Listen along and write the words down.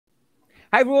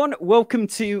Hi everyone, welcome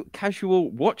to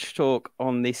Casual Watch Talk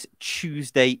on this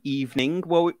Tuesday evening.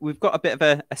 Well, we've got a bit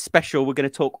of a special. We're going to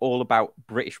talk all about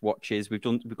British watches. We've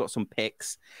got some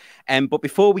picks, but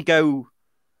before we go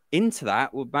into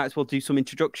that, we might as well do some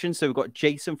introductions. So we've got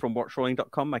Jason from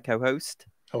watchrolling.com, my co-host.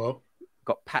 Hello. We've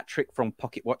got Patrick from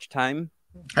Pocket Watch Time.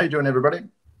 How you doing, everybody?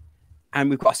 And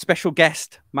we've got a special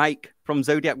guest, Mike from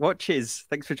Zodiac Watches.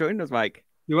 Thanks for joining us, Mike.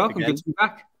 You're welcome. Good to be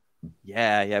back.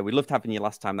 Yeah. We loved having you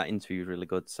last time. That interview was really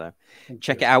good. So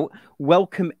check it out.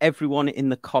 Welcome everyone in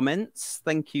the comments.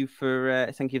 Thank you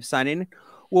for signing in.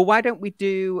 Well, why don't we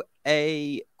do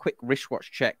a quick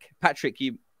wristwatch check? Patrick, I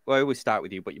always start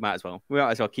with you, but we might as well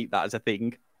keep that as a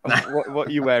thing. What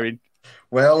are you wearing?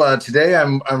 Well, today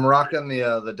I'm rocking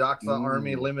the Dakva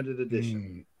Army limited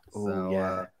edition.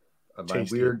 My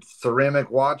weird ceramic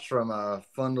watch from a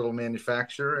fun little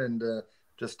manufacturer, and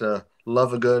just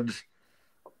love a good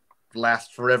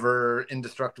last forever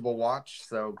indestructible watch.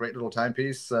 So great little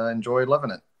timepiece. Enjoy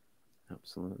loving it.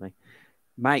 Absolutely.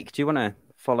 Mike, do you want to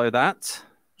follow that?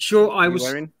 Sure. I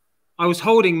was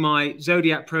holding my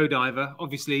Zodiac Pro Diver,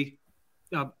 obviously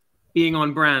being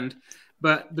on brand,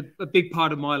 but a big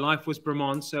part of my life was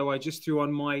Bremont, so I just threw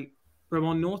on my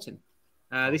Bremont Norton.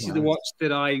 This is the watch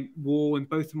that I wore when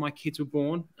both of my kids were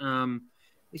born.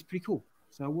 It's pretty cool.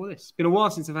 So I wore this. It's been a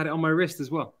while since I've had it on my wrist as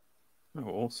well.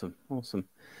 Oh, awesome.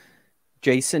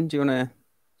 Jason, do you want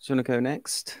to go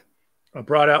next? I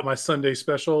brought out my Sunday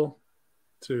special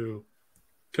to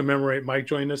commemorate Mike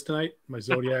joining us tonight. My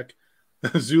Zodiac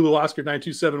Zulu Oscar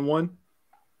 9271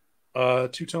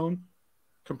 two-tone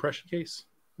compression case.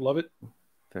 Love it.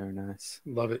 Very nice.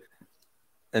 Love it.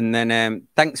 And then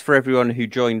thanks for everyone who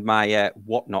joined my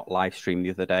Whatnot live stream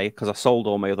the other day, because I sold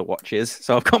all my other watches.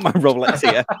 So I've got my Rolex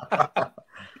here.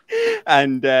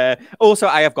 And also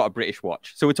I have got a British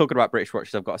watch. So we're talking about British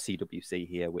watches. I've got a CWC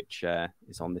here, which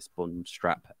is on this bun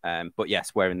strap. But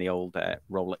yes, wearing the old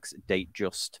Rolex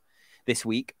Datejust this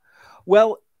week.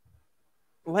 Well,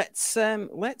 let's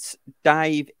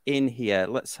dive in here.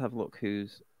 Let's have a look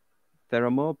there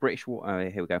are more British. Oh,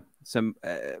 here we go. Some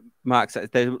Mark says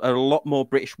there are a lot more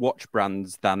British watch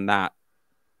brands than that.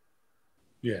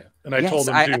 Yeah, and I told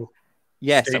them to.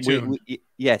 Yes, stay tuned.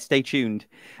 Stay tuned.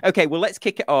 Okay, well, let's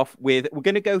kick it off with. We're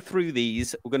going to go through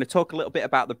these. We're going to talk a little bit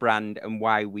about the brand and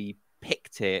why we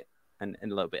picked it, and a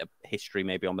little bit of history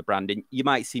maybe on the brand. And you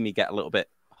might see me get a little bit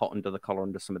hot under the collar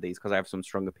under some of these because I have some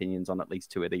strong opinions on at least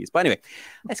two of these. But anyway,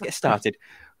 let's get started.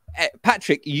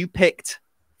 Patrick, you picked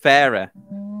Fairer.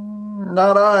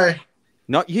 Not I.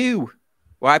 Not you.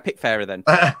 Well, I picked Fairer then.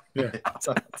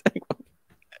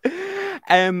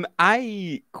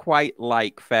 I quite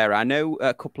like Fairer. I know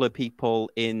a couple of people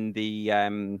in the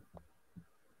on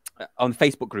the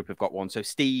Facebook group have got one. So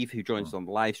Steve, who joins us on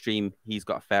the live stream, he's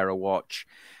got a Fairer watch.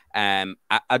 I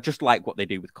just like what they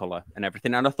do with color and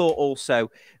everything. And I thought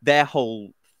also their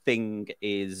whole thing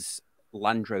is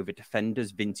Land Rover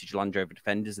Defenders, vintage Land Rover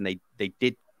Defenders, and they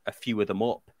did a few of them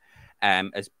up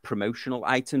as promotional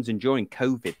items. And during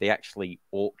COVID, they actually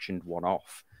auctioned one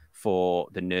off for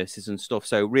the nurses and stuff.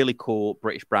 So really cool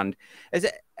British brand.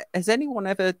 Has anyone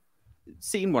ever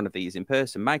seen one of these in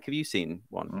person? Mike, have you seen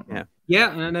one?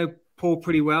 Yeah, and I know Paul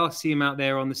pretty well. I see him out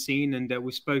there on the scene, and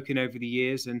we've spoken over the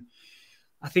years. And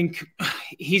I think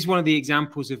he's one of the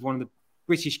examples of one of the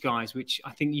British guys, which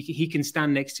I think he can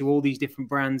stand next to all these different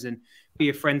brands and be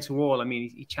a friend to all. I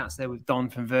mean, he chats there with Don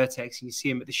from Vertex, and you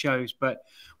see him at the shows. But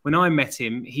when I met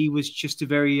him, he was just a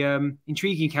very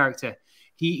intriguing character.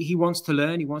 He wants to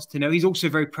learn. He wants to know. He's also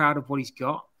very proud of what he's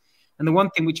got. And the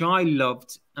one thing which I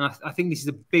loved, and I think this is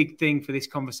a big thing for this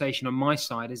conversation on my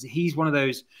side, is that he's one of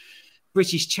those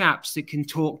British chaps that can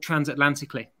talk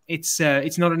transatlantically. It's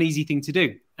not an easy thing to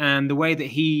do. And the way that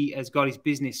he has got his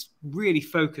business really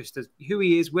focused as who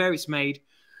he is, where it's made,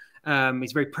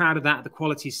 he's very proud of that. The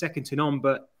quality is second to none.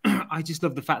 But I just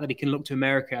love the fact that he can look to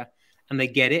America and they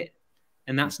get it.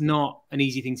 And that's not an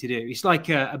easy thing to do. It's like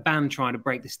a band trying to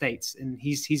break the States, and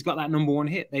he's got that #1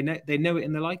 hit. They know it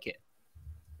and they like it.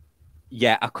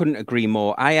 Yeah, I couldn't agree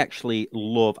more.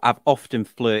 I've often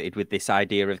flirted with this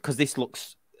idea of, because this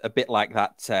looks a bit like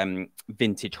that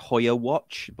vintage Hoyer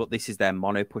watch, but this is their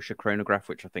mono pusher chronograph,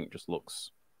 which I think just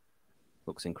looks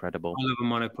incredible. I love a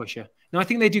mono pusher. No, I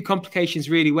think they do complications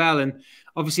really well, and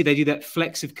obviously they do that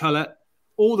flex of color.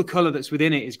 All the color that's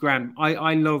within it is grand.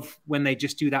 I love when they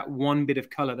just do that one bit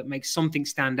of color that makes something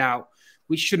stand out,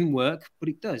 which shouldn't work, but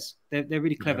it does. They're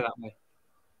really clever that way.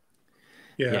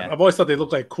 Yeah, I've always thought they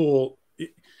look like cool.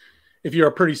 If you're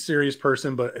a pretty serious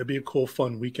person, but it'd be a cool,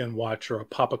 fun weekend watch or a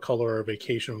pop of color or a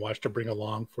vacation watch to bring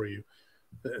along for you.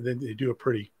 Then they do a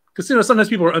pretty, because sometimes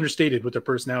people are understated with their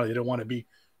personality. They don't want to be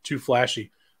too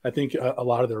flashy. I think a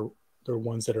lot of their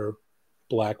ones that are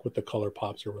black with the color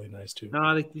pops are really nice too.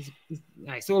 No,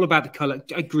 it's all about the color.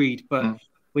 Agreed. But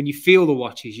when you feel the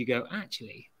watches, you go,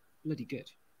 actually, bloody good.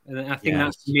 And I think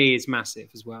that for me is massive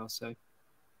as well. So,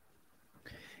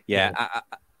 yeah,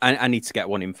 I need to get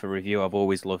one in for review. I've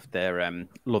always loved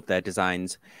their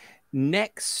designs.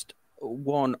 Next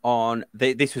one on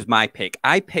this was my pick.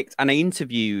 I picked and I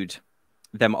interviewed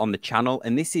them on the channel,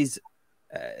 and this is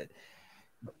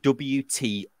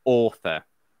WT Author.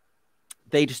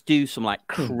 They just do some like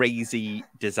crazy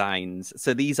designs.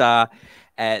 So these are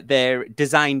they're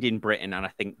designed in Britain, and I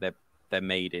think they're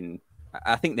made in.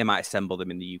 I think they might assemble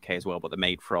them in the UK as well, but they're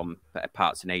made from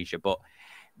parts in Asia. But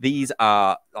these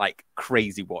are like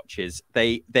crazy watches.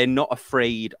 They're not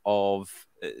afraid of.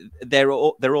 They're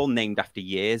all named after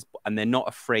years, and they're not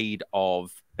afraid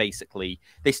of. Basically,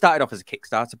 they started off as a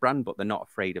Kickstarter brand, but they're not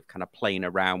afraid of kind of playing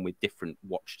around with different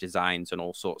watch designs and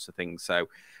all sorts of things. So,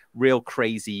 real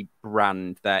crazy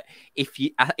brand that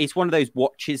it's one of those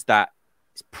watches that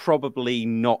it's probably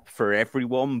not for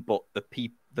everyone, but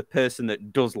the person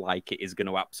that does like it is going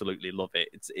to absolutely love it.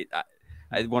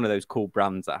 It's one of those cool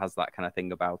brands that has that kind of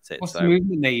thing about it. What's the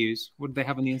movement they use? What do they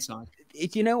have on the inside?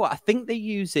 You know what? I think they're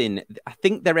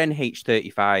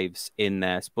NH35s in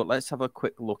there, but let's have a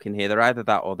quick look in here. They're either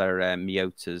that or they're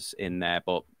Miyotas in there,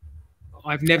 but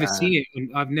I've never seen it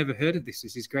and I've never heard of this.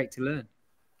 This is great to learn.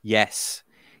 Yes.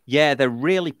 Yeah, they're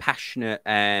really passionate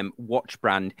watch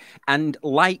brand. And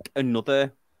like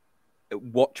another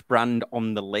watch brand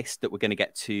on the list that we're going to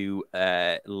get to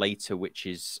later, which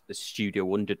is a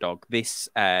Studio Underdog. This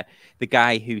the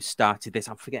guy who started this,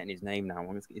 I'm forgetting his name now.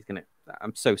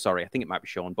 I'm so sorry. I think it might be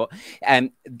Sean, but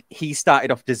he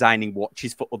started off designing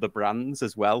watches for other brands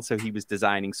as well. So he was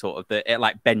designing sort of the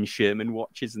like Ben Sherman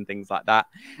watches and things like that.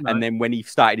 Right. And then when he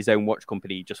started his own watch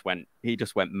company, he just went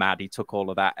mad. He took all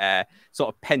of that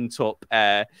sort of pent up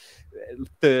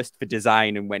thirst for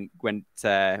design and went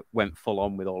full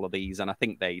on with all of these. And I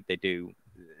think they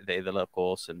look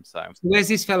awesome. So where's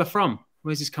this fella from?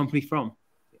 Where's this company from?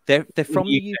 They're from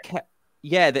the UK.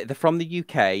 Yeah, they're from the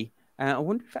UK. I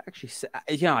wonder if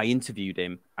I interviewed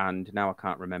him, and now I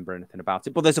can't remember anything about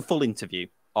it. But there's a full interview.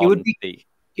 It would be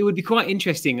quite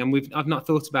interesting, and I've not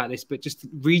thought about this, but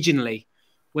just regionally,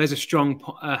 where's a strong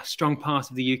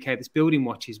part of the UK that's building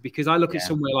watches? Because I look at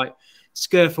somewhere like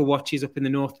Scurfer watches up in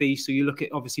the northeast, so you look at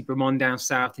obviously Bremont down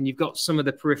south, and you've got some of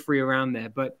the periphery around there.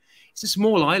 But it's a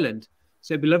small island,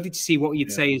 so it'd be lovely to see what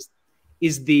you'd say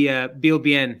is the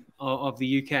BLBN of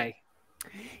the UK.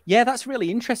 Yeah, that's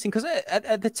really interesting because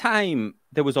at the time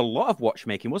there was a lot of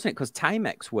watchmaking, wasn't it? Because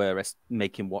Timex were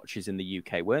making watches in the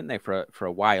UK, weren't they, for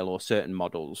a while, or certain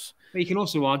models? But you can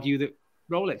also argue that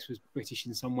Rolex was British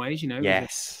in some ways, you know.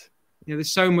 Yes.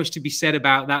 There's so much to be said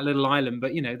about that little island,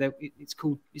 but it's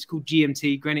called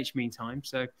GMT, Greenwich Mean Time.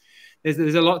 So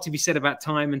there's a lot to be said about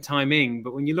time and timing.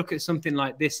 But when you look at something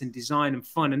like this and design and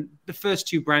fun, and the first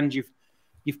two brands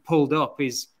you've pulled up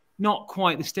is not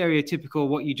quite the stereotypical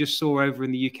what you just saw over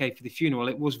in the UK for the funeral.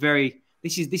 It was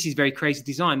this is very crazy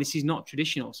design. This is not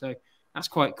traditional. So that's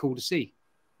quite cool to see.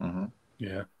 Mm-hmm.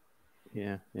 Yeah.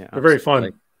 They're very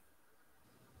fun.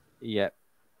 Yeah.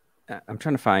 I'm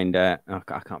trying to find, I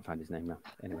can't find his name now.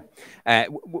 Anyway,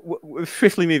 we're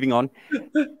swiftly moving on.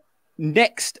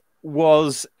 Next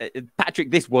was, Patrick,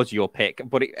 this was your pick,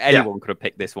 but anyone could have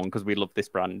picked this one because we love this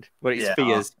brand. But it's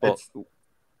Fears.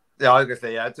 I was gonna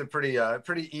say, it's a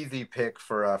pretty easy pick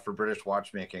for British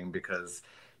watchmaking because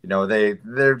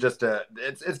they're just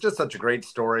it's just such a great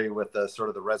story with the sort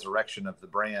of the resurrection of the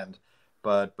brand,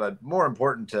 but more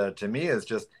important to me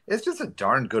is it's just a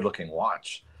darn good looking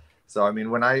watch. So I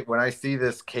mean, when I see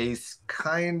this case,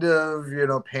 kind of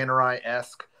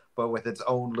Panerai-esque, but with its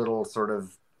own little sort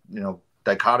of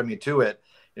dichotomy to it,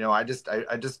 I just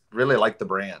really like the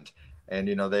brand, and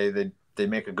they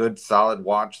make a good solid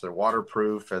watch. They're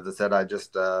waterproof. As I said, I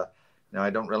just I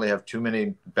don't really have too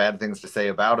many bad things to say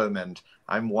about them, and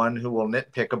I'm one who will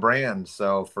nitpick a brand.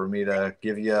 So for me to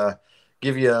give you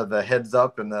the heads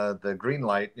up and the green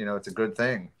light, it's a good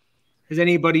thing. Has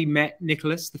anybody met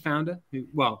Nicholas, the founder?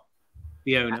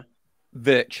 The owner?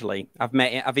 Virtually.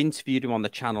 I've interviewed him on the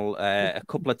channel a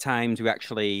couple of times. We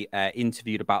actually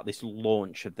interviewed about this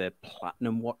launch of the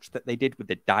platinum watch that they did with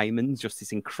the diamonds, just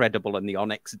this incredible, and the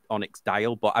onyx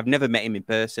dial. But I've never met him in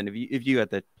person. Have you had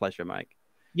the pleasure, Mike?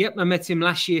 Yep, I met him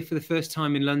last year for the first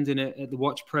time in London at the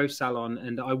Watch Pro Salon,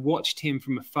 and I watched him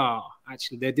from afar.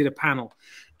 Actually, they did a panel,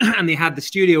 and they had the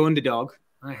Studio Underdog.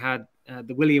 I had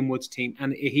the William Woods team,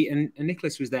 and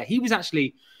Nicholas was there. He was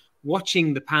actually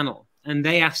watching the panel. And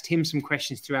they asked him some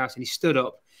questions throughout, and he stood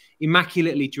up,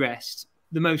 immaculately dressed,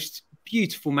 the most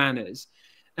beautiful manners.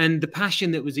 And the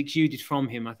passion that was exuded from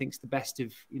him, I think, is the best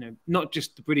of, you know, not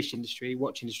just the British industry,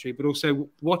 watch industry, but also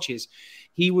watches.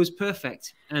 He was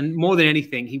perfect. And more than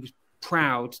anything, he was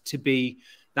proud to be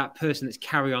that person that's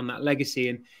carry on that legacy.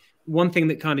 And one thing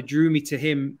that kind of drew me to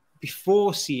him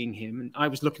before seeing him, and I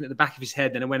was looking at the back of his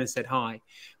head, then I went and said hi,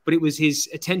 but it was his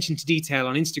attention to detail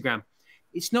on Instagram.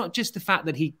 It's not just the fact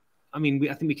that I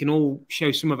think we can all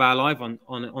show some of our life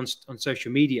on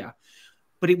social media,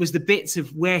 but it was the bits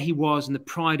of where he was and the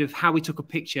pride of how he took a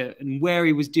picture and where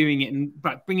he was doing it, and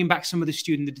bringing back some of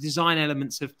the design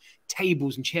elements of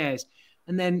tables and chairs,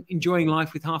 and then enjoying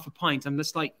life with half a pint. I'm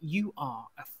just like, you are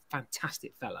a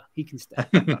fantastic fella. He can stay.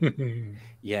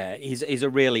 Yeah, he's a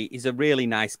really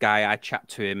nice guy. I chat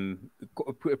to him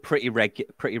pretty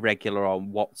regular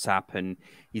on WhatsApp, and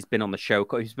he's been on the show.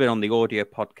 He's been on the audio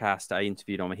podcast. I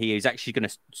interviewed him. He's actually going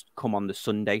to come on the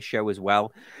Sunday show as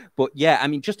well. But yeah, I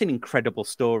mean, just an incredible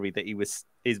story that he was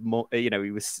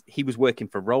working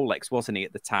for Rolex, wasn't he,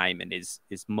 at the time? And his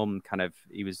mum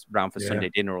he was round for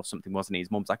Sunday dinner or something, wasn't he?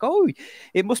 His mum's like, oh,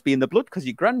 it must be in the blood because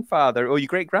your grandfather or your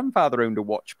great grandfather owned a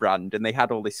watch brand, and they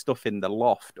had all this stuff in the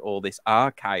loft, all this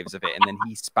archives of it, and then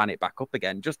he span it back up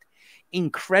again. Just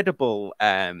incredible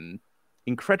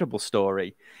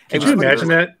story. Could you imagine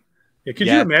that? Yeah, could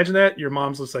you imagine that? Your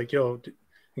mom's just like, yo,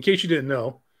 in case you didn't know,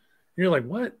 and you're like,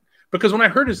 what? Because when I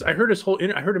heard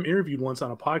him interviewed once on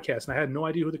a podcast, and I had no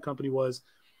idea who the company was,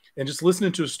 and just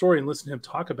listening to his story and listening to him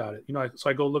talk about it,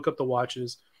 so I go look up the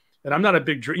watches, and I'm not a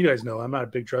big, you guys know, I'm not a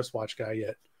big dress watch guy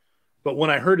yet, but when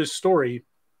I heard his story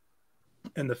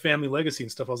and the family legacy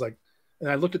and stuff, I was like, and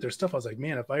I looked at their stuff, I was like,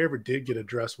 man, if I ever did get a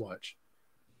dress watch,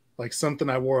 like something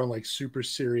I wore on like super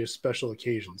serious special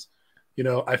occasions,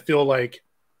 I feel like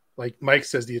Mike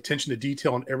says, the attention to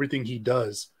detail on everything he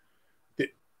does,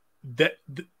 the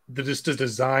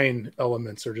design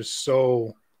elements are just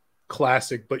so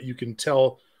classic, but you can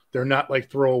tell they're not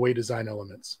like throwaway design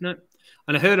elements. No.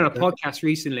 And I heard on a podcast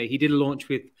recently, he did a launch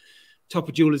with Top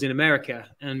of Jewelers in America,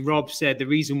 and Rob said the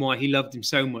reason why he loved him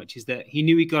so much is that he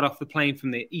knew he got off the plane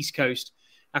from the East Coast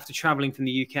after traveling from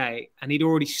the UK, and he'd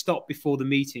already stopped before the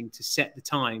meeting to set the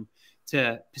time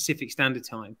to Pacific Standard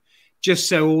Time, just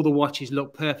so all the watches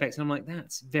look perfect. And I'm like,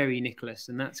 that's very Nicholas,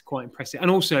 and that's quite impressive,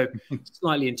 and also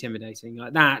slightly intimidating.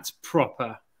 Like, that's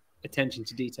proper attention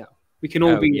to detail. We can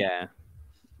all be.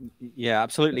 Yeah,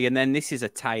 absolutely. And then this is a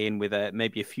tie-in with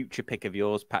maybe a future pick of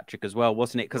yours, Patrick, as well,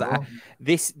 wasn't it? Because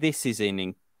this is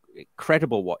an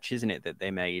incredible watch, isn't it, that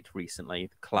they made recently?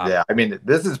 The collab. Yeah, I mean,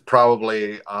 this is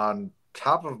probably on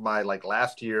top of my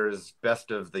last year's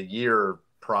best of the year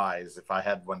prize, if I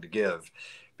had one to give,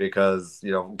 because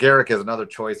Garrick is another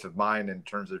choice of mine in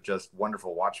terms of just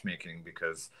wonderful watchmaking,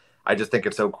 because I just think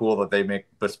it's so cool that they make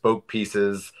bespoke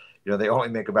pieces. They only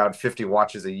make about 50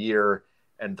 watches a year.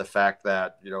 And the fact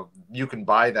that, you can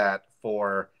buy that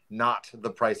for not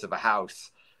the price of a house,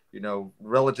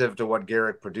 relative to what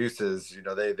Garrick produces,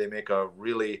 they make a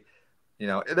really,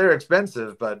 they're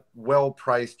expensive, but well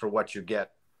priced for what you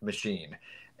get machine.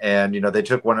 And, they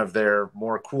took one of their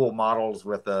more cool models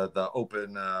with the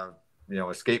open,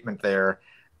 escapement there,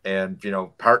 and,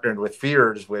 partnered with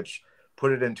Fears, which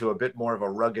put it into a bit more of a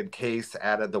rugged case,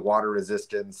 added the water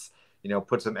resistance,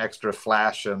 put some extra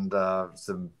flash and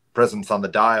some presence on the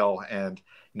dial, and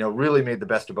really made the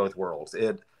best of both worlds.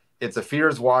 It's a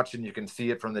Fears watch, and you can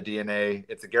see it from the DNA.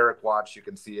 It's a Garrick watch, you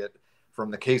can see it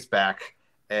from the case back.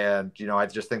 And I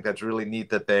just think that's really neat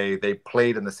that they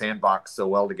played in the sandbox so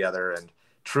well together, and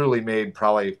truly made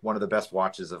probably one of the best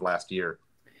watches of last year.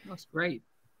 That's great.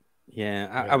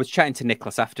 Yeah, I was chatting to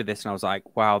Nicholas after this, and I was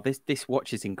like, "Wow, this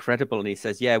watch is incredible." And he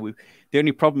says, "Yeah, the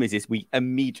only problem is we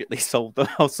immediately sold them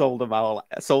out.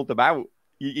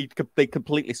 They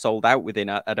completely sold out within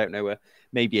I don't know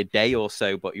maybe a day or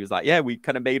so." But he was like, "Yeah, we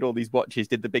kind of made all these watches,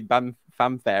 did the big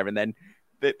fanfare, and then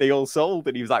they all sold."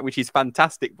 And he was like, "Which is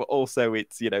fantastic, but also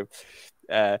it's he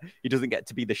doesn't get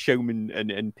to be the showman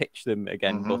and pitch them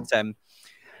again." Mm-hmm.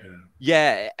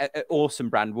 But awesome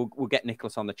brand. We'll get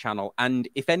Nicholas on the channel, and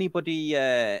if anybody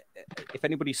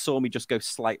saw me just go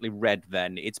slightly red,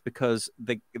 then it's because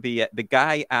the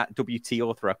guy at WT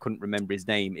Author, I couldn't remember his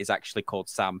name, is actually called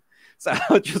Sam. So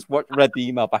I just read the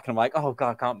email back, and I'm like, oh god,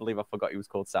 I can't believe I forgot he was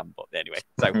called Sam. But anyway,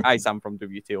 so hi Sam from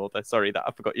WT Author. Sorry that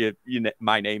I forgot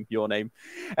my name, your name.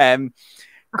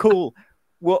 Cool.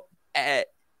 Well,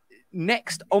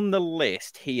 next on the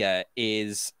list here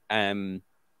is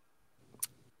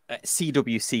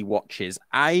CWC watches.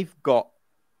 I've got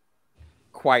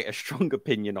quite a strong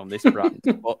opinion on this brand.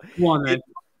 But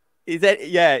is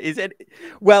it?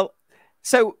 Well,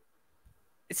 so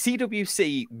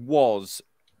CWC was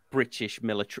British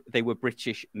military. They were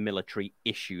British military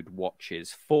issued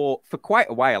watches for quite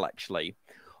a while, actually,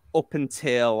 up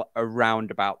until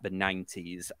around about the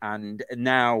 90s. And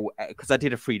now, because I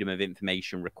did a Freedom of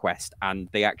Information request, and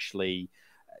they actually,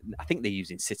 I think they're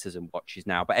using Citizen watches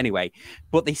now. But anyway,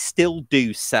 but they still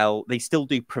do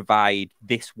provide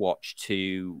this watch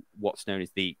to what's known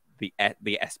as the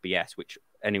SBS, which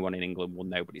anyone in England will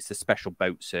know, but it's the Special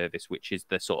Boat Service, which is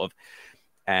the sort of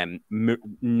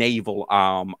naval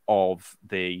arm of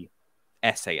the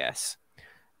SAS.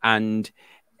 And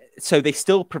so they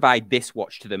still provide this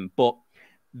watch to them, but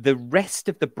the rest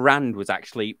of the brand was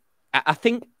actually, I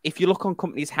think if you look on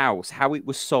Companies House, how it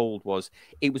was sold was,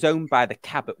 it was owned by the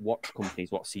Cabot Watch Company,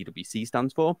 is what CWC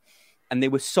stands for. And they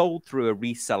were sold through a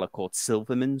reseller called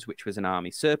Silverman's, which was an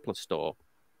army surplus store.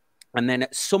 And then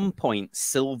at some point,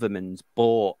 Silverman's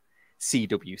bought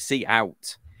CWC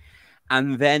out.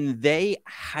 And then they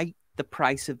hiked the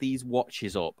price of these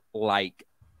watches up like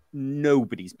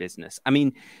nobody's business. I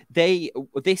mean, the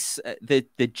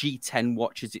G10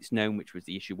 watch, as it's known, which was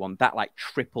the issue one, that like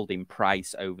tripled in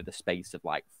price over the space of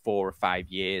like 4 or 5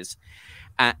 years.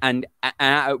 And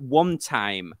at one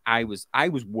time, I was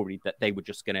worried that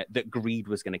that greed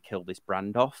was gonna kill this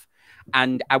brand off,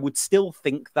 and I would still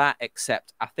think that,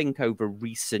 except I think over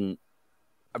recent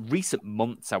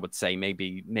months, I would say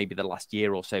maybe the last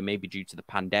year or so, maybe due to the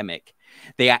pandemic,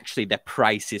 their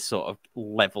prices sort of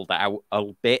leveled out a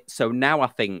bit. So now I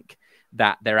think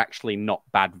that they're actually not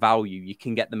bad value. You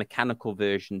can get the mechanical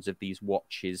versions of these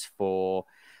watches for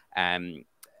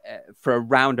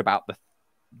around about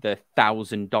the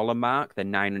 $1,000 mark, the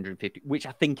 $950, which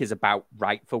I think is about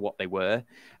right for what they were.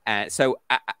 So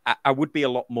I would be a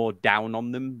lot more down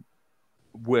on them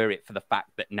were it for the fact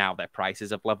that now their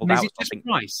prices have leveled out. Is it just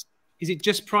price? Is it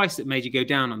just price that made you go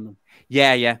down on them?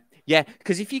 Yeah.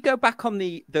 Because if you go back on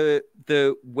the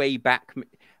way back,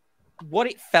 what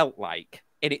it felt like,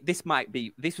 this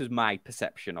was my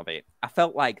perception of it. I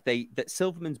felt like that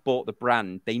Silverman's bought the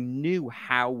brand. They knew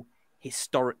how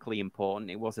historically important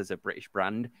it was as a British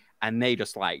brand, and they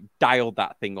just like dialed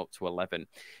that thing up to 11.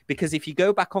 Because if you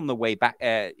go back on the way back,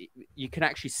 you can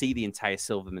actually see the entire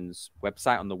Silverman's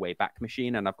website on the way back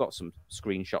machine, and I've got some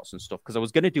screenshots and stuff because I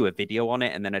was going to do a video on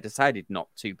it, and then I decided not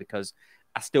to because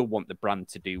I still want the brand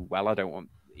to do well. I don't want,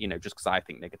 just because I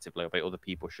think negatively of it, other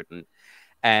people shouldn't.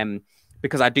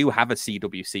 Because I do have a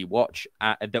CWC watch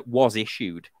that was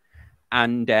issued,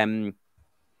 and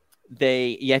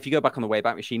if you go back on the way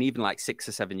back machine, even like 6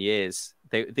 or 7 years,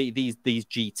 these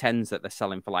G10s that they're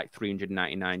selling for like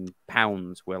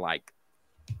 £399 were like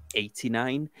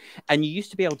 89, and you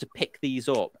used to be able to pick these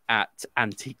up at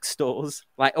antique stores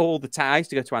like all the time. I used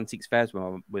to go to antiques fairs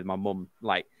with my mum,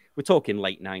 like we're talking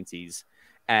late 90s,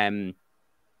 and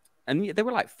they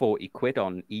were like 40 quid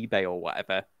on eBay or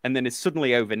whatever, and then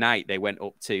suddenly overnight they went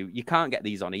up to, you can't get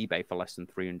these on eBay for less than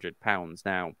 £300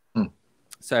 now.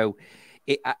 So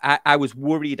I was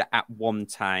worried at one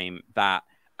time that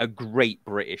a great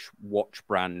British watch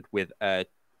brand with an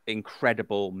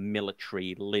incredible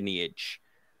military lineage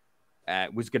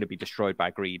was going to be destroyed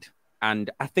by greed. And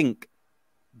I think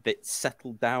that's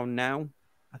settled down now.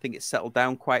 I think it's settled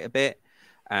down quite a bit.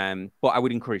 But I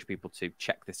would encourage people to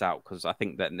check this out because I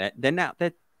think that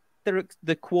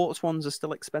the quartz ones are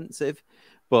still expensive,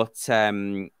 but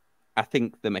I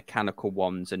think the mechanical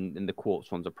ones and the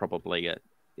quartz ones are probably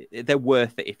they're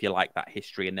worth it if you like that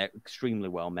history, and they're extremely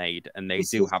well made, and they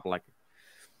have like.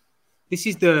 This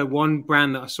is the one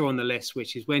brand that I saw on the list,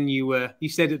 which is when you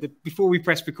said before we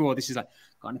pressed record, this is like,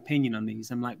 got an opinion on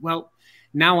these. I'm like, well,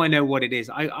 now I know what it is.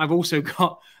 I've also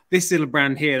got this little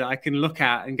brand here that I can look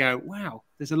at and go, wow,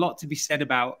 there's a lot to be said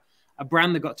about a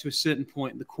brand that got to a certain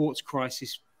point. The quartz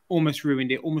crisis almost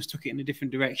ruined it, almost took it in a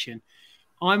different direction.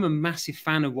 I'm a massive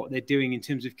fan of what they're doing in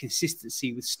terms of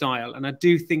consistency with style. And I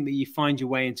do think that you find your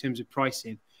way in terms of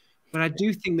pricing. But I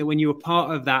do think that when you were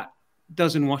part of that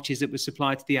dozen watches that were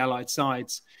supplied to the Allied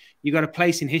sides, you got a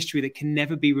place in history that can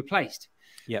never be replaced.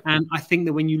 Yep. And I think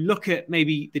that when you look at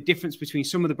maybe the difference between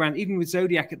some of the brands, even with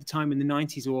Zodiac at the time in the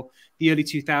 90s or the early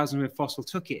 2000s when Fossil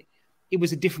took it, it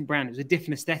was a different brand. It was a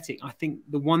different aesthetic. I think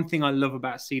the one thing I love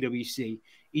about CWC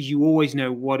is you always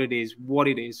know what it is,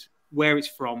 where it's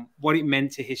from, what it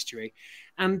meant to history.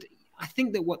 And I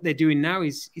think that what they're doing now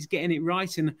is getting it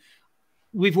right. And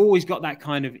we've always got that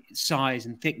kind of size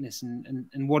and thickness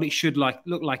and what it should look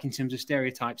like in terms of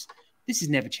stereotypes. This has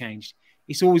never changed.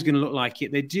 It's always going to look like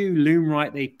it. They do loom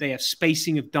right. They have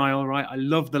spacing of dial right. I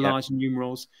love the large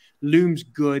numerals. Loom's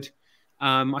good.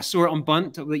 I saw it on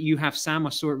Bunt that you have, Sam. I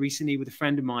saw it recently with a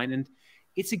friend of mine, and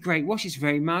it's a great watch. It's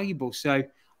very malleable. So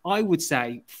I would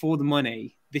say for the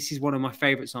money, this is one of my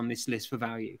favorites on this list for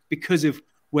value because of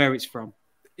where it's from.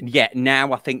 Yeah,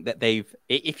 now I think that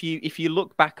if you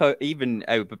look back even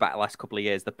over the last couple of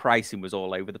years, the pricing was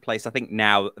all over the place. I think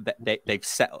now that they've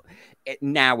settled it,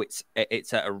 now it's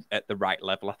at the right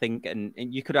level, I think, and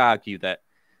you could argue that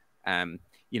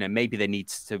maybe they need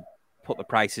to put the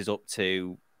prices up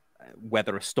to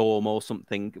weather a storm or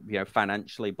something,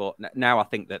 financially. But now I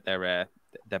think that they're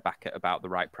back at about the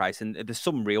right price, and there's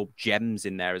some real gems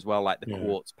in there as well, like the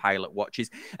quartz pilot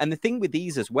watches. And the thing with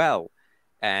these as well,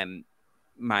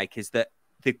 Mike, is that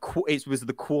it was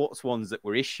the quartz ones that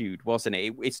were issued, wasn't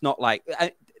it? It's not like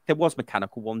there was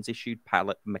mechanical ones issued,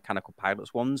 mechanical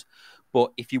pilots ones,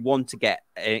 but if you want to get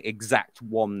an exact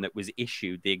one that was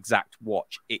issued, the exact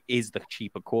watch, it is the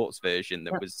cheaper quartz version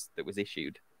that was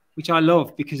issued. Which I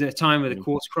love, because at a time of the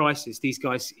quartz crisis, these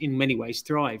guys in many ways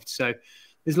thrived. So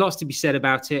there's lots to be said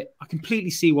about it. I completely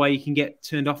see why you can get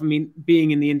turned off. I mean,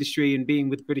 being in the industry and being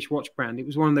with the British watch brand, it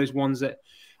was one of those ones that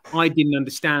I didn't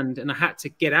understand, and I had to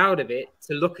get out of it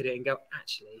to look at it and go,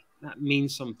 actually, that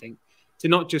means something to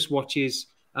not just watches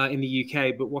in the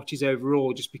UK, but watches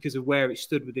overall, just because of where it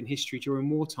stood within history during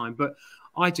wartime. But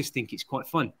I just think it's quite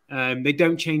fun. They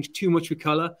don't change too much with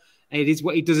color.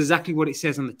 It does exactly what it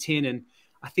says on the tin. And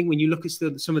I think when you look at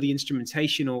some of the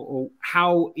instrumentation or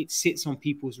how it sits on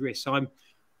people's wrists, I'm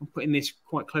putting this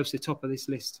quite close to the top of this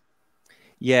list.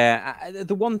 Yeah,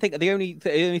 the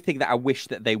only thing that I wish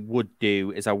that they would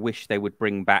do is I wish they would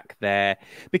bring back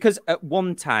because at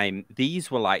one time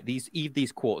these were like these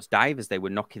quartz divers, they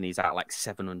were knocking these out like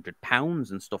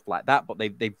 £700 and stuff like that, but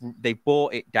they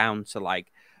brought it down to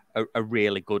like a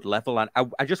really good level, and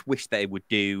I just wish they would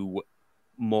do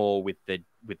more with the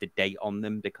date on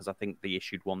them, because I think the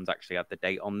issued ones actually had the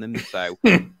date on them. So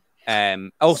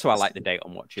also I like the date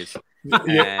on watches.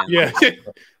 Yeah.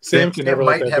 Sam can never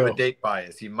might have a date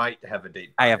bias. He might have a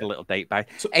date bias. I have a little date bias.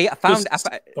 So, hey, I found.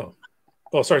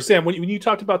 Sorry, Sam. When you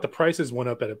talked about the prices went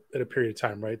up at a period of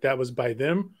time, right? That was by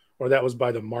them, or that was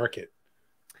by the market?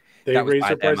 They raised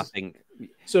their prices. I think.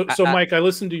 So Mike, I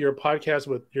listened to your podcast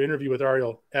with your interview with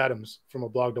Ariel Adams from A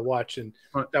Blog to Watch, and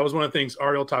that was one of the things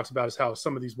Ariel talks about is how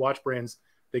some of these watch brands,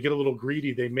 they get a little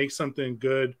greedy. They make something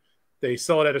good, they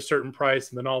sell it at a certain price,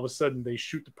 and then all of a sudden they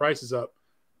shoot the prices up,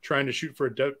 trying to shoot for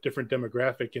a different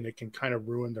demographic, and it can kind of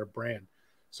ruin their brand.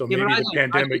 So maybe the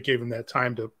pandemic gave them that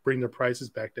time to bring their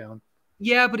prices back down.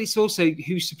 Yeah, but it's also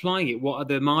who's supplying it. What are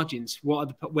the margins?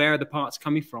 Where are the parts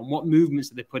coming from? What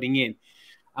movements are they putting in?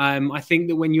 I think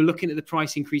that when you're looking at the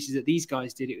price increases that these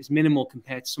guys did, it was minimal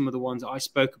compared to some of the ones that I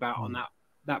spoke about on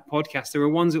that podcast. There are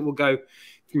ones that will go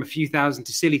from a few thousand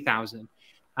to silly thousand.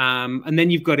 And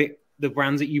then you've got the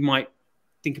brands that you might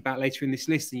think about later in this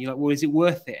list, and you're like, well, is it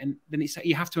worth it? And then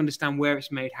you have to understand where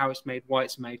it's made, how it's made, why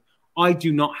it's made. I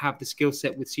do not have the skill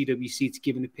set with CWC to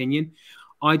give an opinion.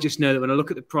 I just know that when I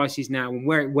look at the prices now and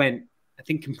where it went, I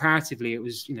think comparatively it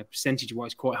was,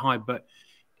 percentage-wise quite high. But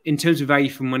in terms of value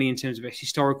for money, in terms of a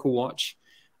historical watch,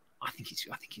 I think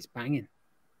it's banging.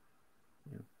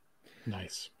 Yeah.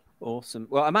 Nice. Awesome.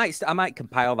 Well, I might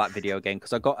compile that video again,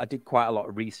 because I did quite a lot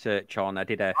of research on. I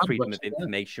did a Freedom of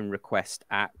Information Request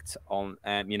Act on,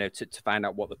 to find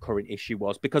out what the current issue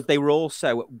was, because they were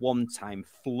also at one time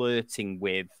flirting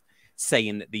with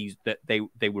saying that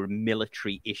they were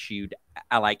military issued,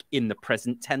 like in the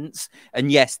present tense.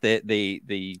 And yes,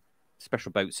 the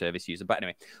Special Boat Service user. But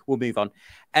anyway, we'll move on.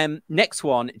 Next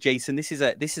one, Jason. This is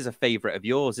a favorite of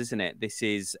yours, isn't it? This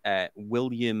is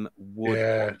William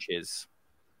Wood watches.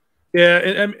 Yeah,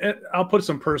 and I'll put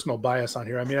some personal bias on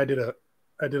here. I mean, I did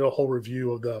a whole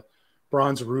review of the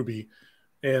Bronze Ruby,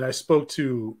 and I spoke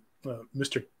to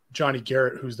Mr. Johnny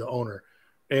Garrett, who's the owner.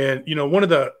 And, one of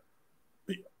the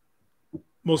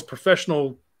most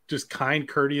professional, just kind,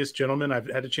 courteous gentlemen I've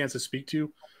had a chance to speak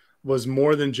to, was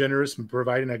more than generous in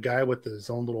providing a guy with his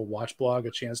own little watch blog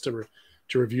a chance to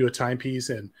review a timepiece.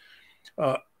 And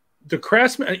the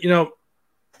Craftsman,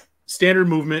 standard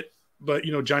movement, but,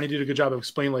 Johnny did a good job of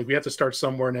explaining, like, we have to start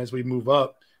somewhere. And as we move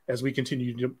up, as we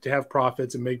continue to have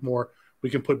profits and make more, we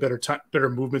can put better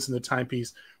movements in the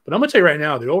timepiece. But I'm going to tell you right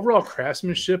now, the overall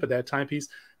craftsmanship of that timepiece,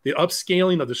 the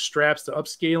upscaling of the straps, the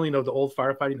upscaling of the old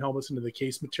firefighting helmets into the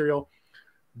case material,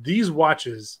 these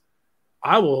watches,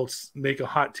 I will make a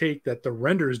hot take that the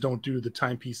renders don't do the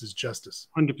timepieces justice.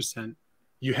 100%.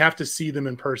 You have to see them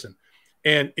in person.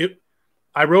 And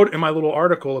I wrote in my little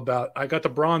article about, I got the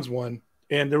bronze one,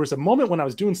 and there was a moment when I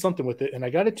was doing something with it and I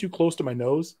got it too close to my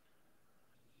nose,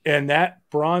 and that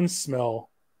bronze smell,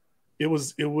 it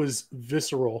was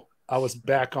visceral. I was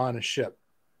back on a ship.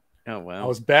 Oh, wow. I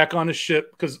was back on a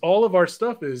ship, because all of our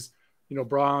stuff is,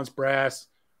 bronze, brass.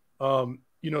 I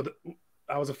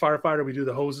was a firefighter. We do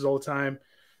the hoses all the time.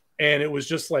 and it was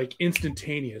just like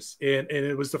instantaneous. And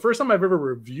it was the first time I've ever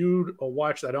reviewed a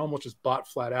watch that I almost just bought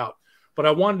flat out. But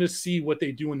I wanted to see what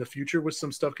they do in the future with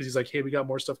some stuff, because he's like, hey, we got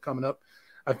more stuff coming up.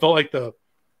 I felt like the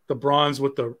bronze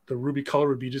with the ruby color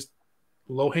would be just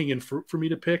low-hanging fruit for me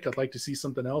to pick. I'd like to see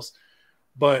something else.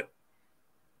 But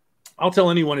I'll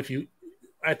tell anyone,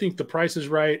 I think the price is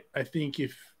right. I think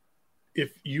if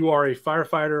you are a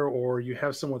firefighter or you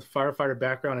have someone with a firefighter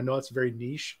background, I know it's very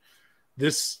niche.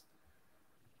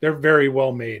 They're very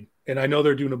well made. And I know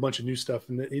they're doing a bunch of new stuff.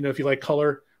 And, if you like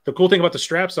color, the cool thing about the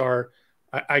straps are,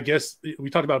 I guess we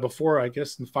talked about it before, I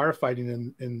guess in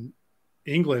firefighting in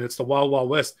England, it's the Wild Wild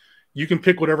West. You can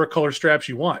pick whatever color straps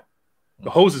you want. The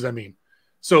hoses, I mean.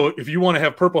 So if you want to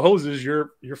have purple hoses,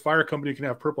 your fire company can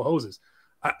have purple hoses.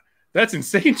 That's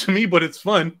insane to me, but it's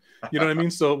fun. You know what I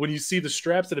mean? So when you see the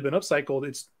straps that have been upcycled,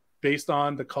 it's based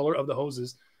on the color of the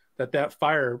hoses that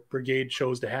fire brigade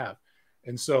chose to have.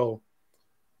 And so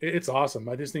it's awesome.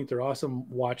 I just think they're awesome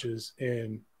watches.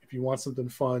 And if you want something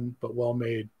fun but well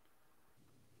made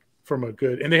from a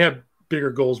good, and they have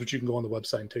bigger goals, which you can go on the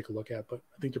website and take a look at, but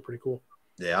I think they're pretty cool.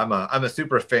 Yeah, I'm a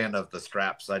super fan of the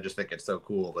straps. I just think it's so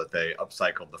cool that they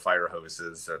upcycled the fire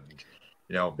hoses,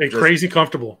 and crazy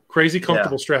comfortable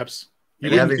straps.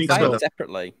 You wouldn't think so.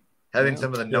 Separately. Having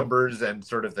some of the numbers and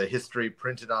sort of the history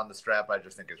printed on the strap, I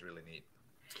just think is really neat.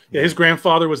 Yeah, his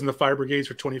grandfather was in the fire brigades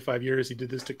for 25 years. He did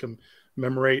this to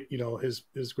commemorate,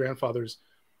 his grandfather's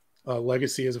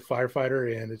legacy as a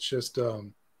firefighter, and it's just,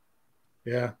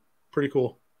 pretty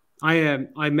cool.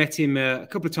 I met him a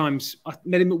couple of times. I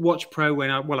met him at Watch Pro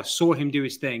when I saw him do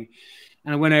his thing,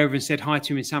 and I went over and said hi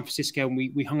to him in San Francisco, and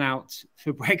we hung out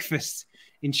for breakfast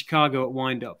in Chicago at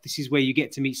Wind Up. This is where you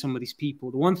get to meet some of these people.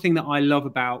 The one thing that I love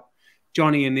about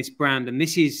Johnny and this brand, and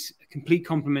this is a complete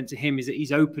compliment to him, is that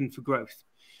he's open for growth.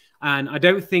 And I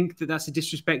don't think that that's a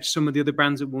disrespect to some of the other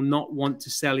brands that will not want to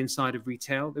sell inside of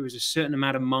retail. There is a certain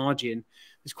amount of margin.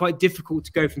 It's quite difficult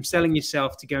to go from selling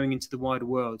yourself to going into the wider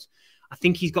world. I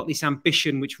think he's got this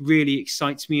ambition, which really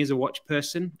excites me as a watch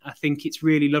person. I think it's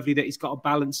really lovely that he's got a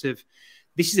balance of,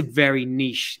 this is a very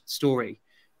niche story,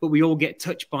 but we all get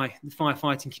touched by the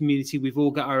firefighting community. We've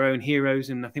all got our own heroes,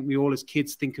 and I think we all as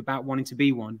kids think about wanting to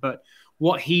be one. But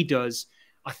what he does,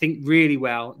 I think really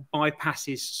well,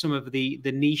 bypasses some of the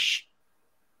niche,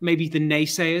 maybe the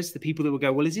naysayers, the people that will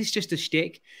go, well, is this just a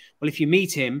shtick? Well, if you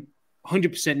meet him,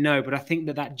 100% no, but I think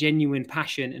that genuine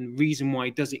passion and reason why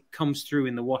he does it comes through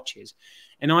in the watches.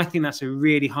 And I think that's a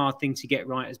really hard thing to get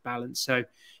right as balance. So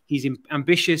he's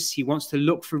ambitious. He wants to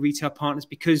look for retail partners,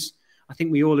 because I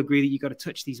think we all agree that you've got to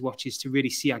touch these watches to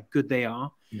really see how good they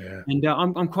are. Yeah. And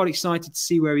I'm quite excited to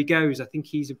see where he goes. I think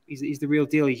he's the real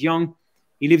deal. He's young.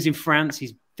 He lives in France.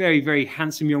 He's very, very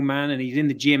handsome young man, and he's in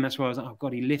the gym. That's why I was like, oh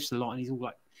God, he lifts a lot, and he's all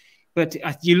like, but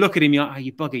you look at him, you're like, oh,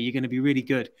 you bugger, you're going to be really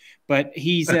good. But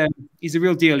he's the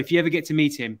real deal. If you ever get to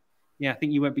meet him, I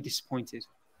think you won't be disappointed.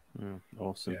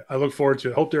 Awesome. Yeah, I look forward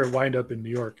to it. Hope they're Wind Up in New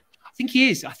York. I think he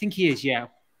is. Yeah.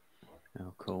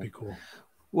 Oh, cool. Be cool.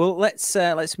 Well,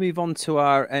 let's move on to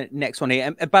our next one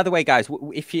here. And by the way, guys,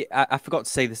 if I forgot to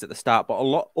say this at the start, but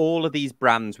all of these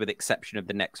brands, with exception of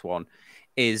the next one,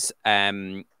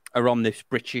 are on this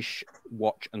British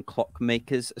Watch and Clock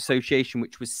Makers Association,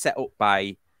 which was set up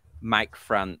by Mike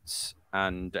France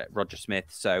and Roger Smith.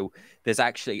 So there's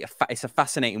actually it's a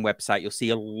fascinating website. You'll see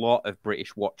a lot of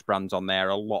British watch brands on there,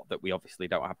 a lot that we obviously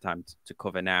don't have time to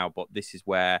cover now, but this is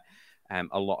where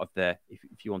a lot of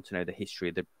if you want to know the history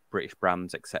of the British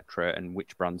brands, etc., and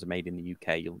which brands are made in the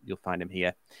UK, you'll find them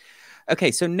here. Okay,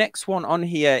 so next one on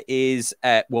here is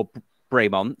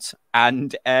Bremont,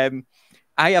 and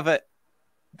I have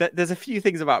there's a few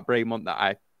things about Bremont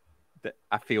that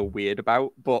I feel weird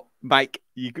about, but Mike,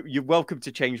 you're welcome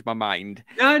to change my mind.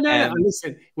 No.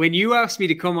 Listen, when you asked me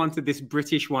to come onto this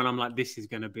British one, I'm like, this is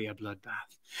going to be a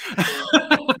bloodbath.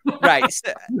 Right.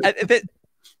 So,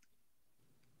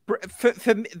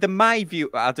 for my view,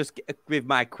 I'll just give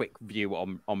my quick view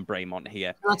on Bremont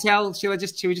here. Shall we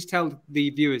just tell the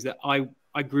viewers that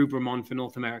I grew Bremont for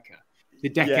North America, the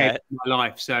decade of my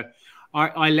life. So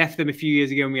I left them a few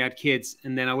years ago when we had kids,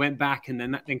 and then I went back, and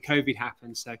then COVID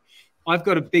happened. So I've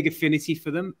got a big affinity for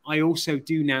them. I also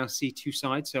do now see two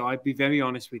sides, so I'd be very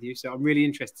honest with you. So I'm really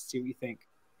interested to see what you think.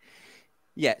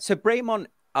 Yeah, so Bremont,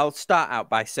 I'll start out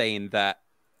by saying that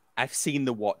I've seen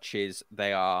the watches.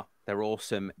 They're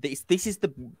awesome. This is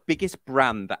the biggest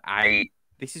brand that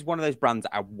this is one of those brands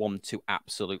that I want to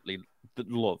absolutely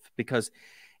love, because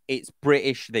it's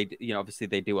British. They, obviously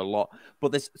they do a lot,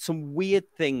 but there's some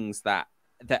weird things that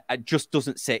just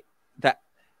doesn't sit.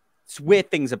 It's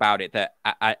weird things about it that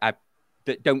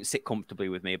that don't sit comfortably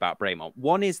with me about Bremont.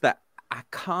 One is that I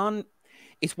can't.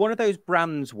 it's one of those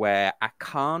brands where I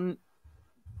can't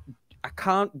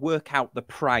work out the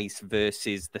price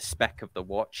versus the spec of the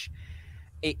watch.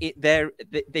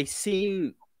 They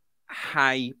seem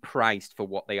high priced for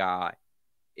what they are,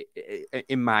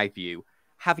 in my view.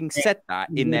 Having said that,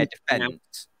 in their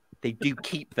defense, they do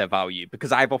keep their value,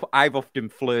 because I've often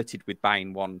flirted with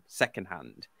buying one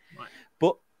secondhand. Right.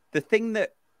 But the thing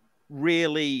that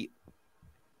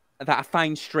I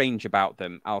find strange about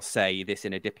them, I'll say this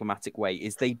in a diplomatic way,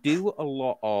 is they do a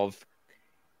lot of.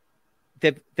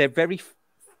 They're very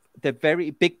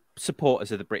big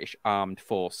supporters of the British Armed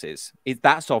Forces.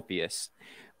 That's obvious.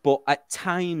 But at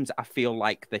times, I feel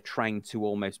like they're trying to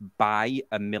almost buy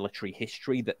a military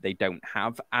history that they don't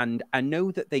have. And I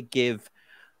know that they give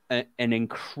an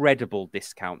incredible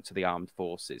discount to the armed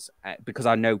forces, because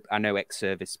I know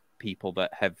ex-service people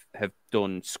that have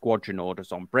done squadron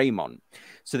orders on Bremont.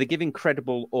 So they give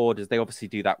incredible orders. They obviously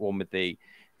do that one with the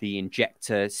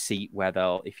injector seat, where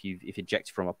if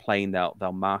ejected from a plane,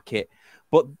 they'll mark it.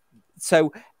 But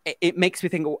so it makes me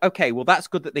think, okay, well, that's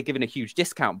good that they're giving a huge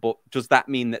discount, but does that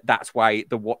mean that that's why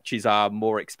the watches are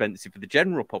more expensive for the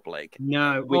general public?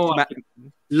 No.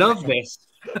 Love this.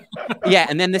 Yeah,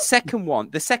 and then the second one,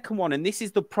 and this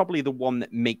is probably the one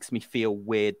that makes me feel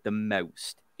weird the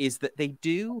most, is that they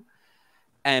do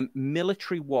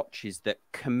military watches that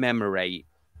commemorate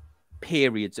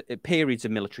periods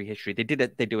of military history. They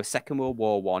do a Second World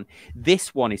War one.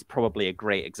 This one is probably a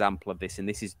great example of this, and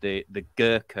this is the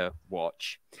Gurkha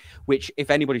watch, which, if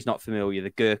anybody's not familiar,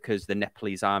 the Gurkhas, the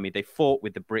Nepalese army, they fought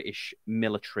with the British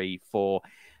military for,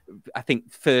 I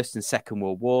think, First and Second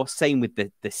World War. Same with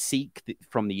the Sikh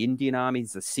from the Indian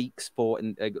armies. The Sikhs fought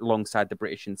alongside the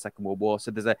British in Second World War.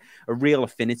 So there's a real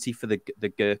affinity for the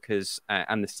Gurkhas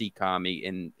and the Sikh army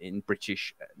in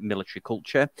British military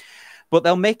culture. But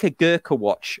they'll make a Gurkha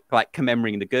watch like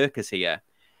commemorating the Gurkhas here,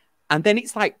 and then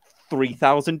it's like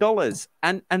 $3,000.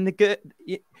 And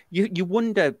you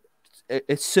wonder,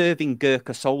 serving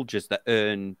Gurkha soldiers that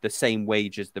earn the same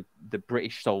wage as the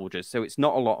British soldiers, so it's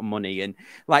not a lot of money. And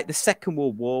like the Second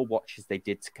World War watches they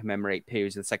did to commemorate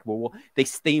periods of the Second World War,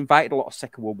 they invited a lot of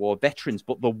Second World War veterans,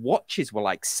 but the watches were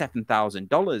like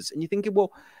 $7,000, and you're thinking,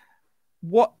 well,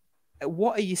 what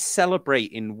are you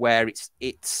celebrating? Where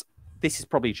it's this is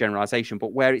probably a generalization,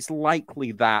 but where it's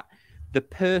likely that the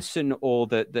person or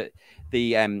the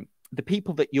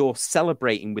people that you're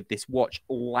celebrating with this watch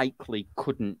likely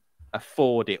couldn't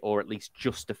afford it, or at least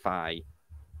justify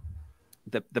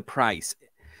the price.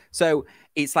 So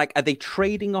it's like, are they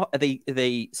trading off? Are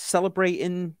they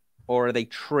celebrating, or are they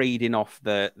trading off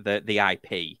the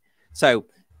IP? So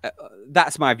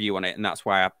that's my view on it, and that's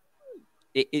why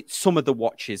it's some of the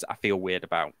watches I feel weird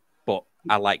about, but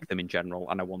I like them in general,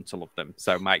 and I want to love them.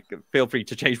 So, Mike, feel free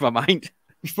to change my mind.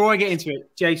 Before I get into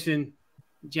it, Jason,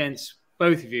 gents,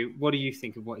 both of you, what do you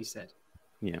think of what he said?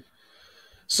 Yeah.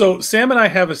 So Sam and I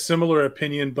have a similar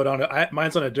opinion, but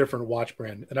mine's on a different watch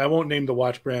brand, and I won't name the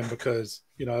watch brand because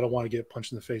I don't want to get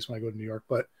punched in the face when I go to New York.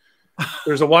 But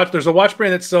there's a watch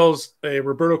brand that sells a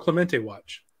Roberto Clemente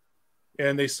watch,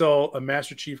 and they sell a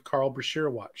Master Chief Carl Brashear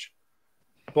watch.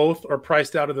 Both are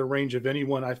priced out of the range of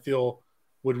anyone I feel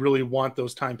would really want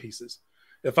those timepieces.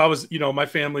 If I was, my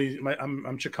family,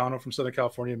 I'm Chicano from Southern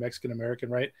California, Mexican American,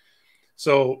 right?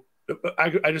 So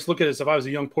I just look at it as if I was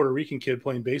a young Puerto Rican kid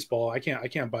playing baseball, I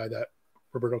can't buy that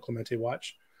Roberto Clemente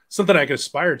watch. Something I could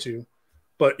aspire to,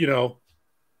 but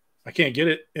I can't get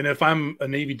it. And if I'm a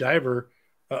Navy diver,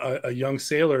 a young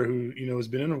sailor who has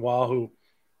been in a while, who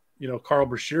Carl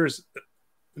Brashear is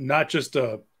not just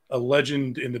a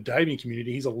legend in the diving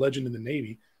community, he's a legend in the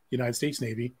Navy, United States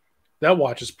Navy. That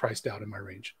watch is priced out in my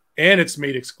range, and it's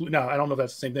made exclusive. Now I don't know if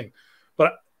that's the same thing,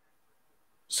 but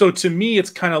so to me,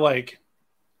 it's kind of like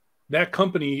that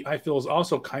company I feel is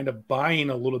also kind of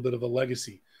buying a little bit of a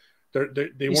legacy.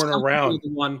 They weren't around. The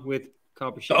one with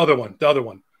Carl Brashear. The other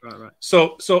one. Right.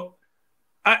 So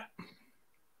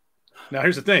now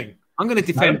here's the thing. I'm going to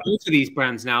defend both of these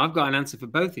brands now. I've got an answer for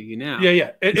both of you now.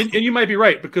 Yeah. And you might be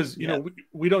right, because,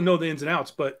 we don't know the ins and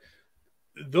outs, but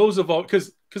those of all,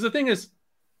 because the thing is,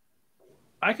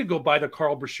 I could go buy the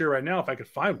Carl Brashear right now if I could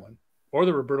find one, or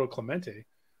the Roberto Clemente,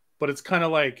 but it's kind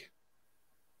of like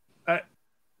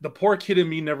the poor kid in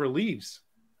me never leaves.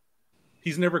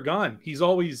 He's never gone. He's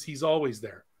always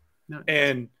there. No.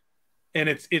 And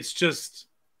it's just,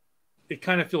 it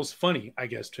kind of feels funny, I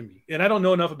guess, to me. And I don't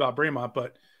know enough about Bremont,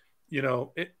 but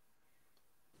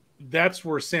that's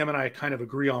where Sam and I kind of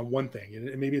agree on one thing.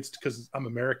 And maybe it's because I'm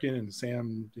American and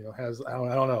Sam, has, I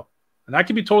don't know. And I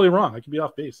could be totally wrong. I could be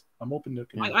off base. I'm open to.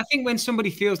 I think when somebody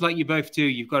feels like you both do,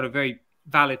 you've got a very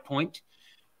valid point.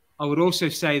 I would also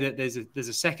say that there's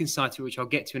a second side to it, which I'll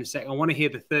get to in a second. I want to hear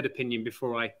the third opinion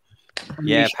before I.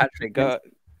 Yeah, Patrick, go.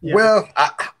 Yeah. Well,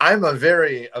 I'm a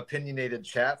very opinionated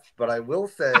chap, but I will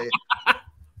say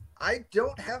I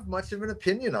don't have much of an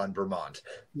opinion on Bremont.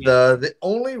 Yeah. The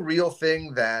only real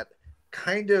thing that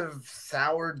kind of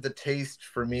soured the taste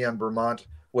for me on Bremont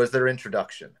was their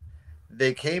introduction.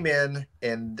 They came in,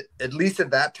 and at least at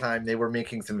that time, they were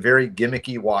making some very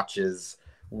gimmicky watches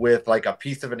with like a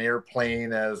piece of an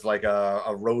airplane as like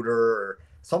a rotor or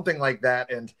something like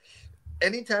that. And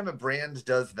anytime a brand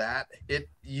does that, it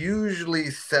usually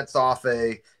sets off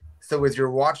so is your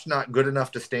watch not good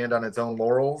enough to stand on its own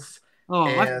laurels?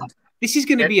 Oh, this is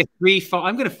going to be a 3-5.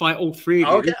 I'm going to fight all three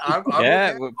of you. Okay, I'm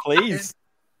okay. Well, please.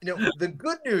 And, the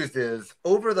good news is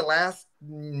over the last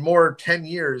more 10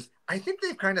 years, I think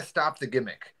they've kind of stopped the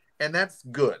gimmick, and that's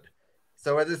good.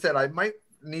 So as I said, I might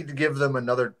need to give them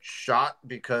another shot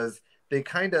because they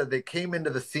came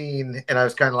into the scene and I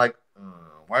was kind of like,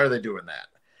 why are they doing that?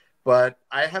 But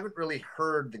I haven't really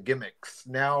heard the gimmicks.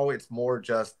 Now it's more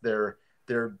just they're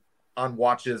on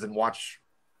watches and watch,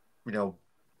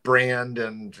 brand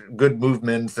and good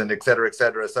movements and et cetera, et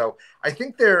cetera. So I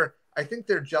think they're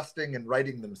adjusting and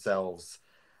righting themselves,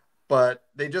 but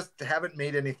they just haven't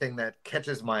made anything that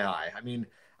catches my eye. I mean,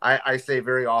 I say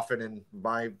very often in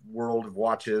my world of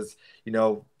watches,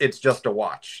 it's just a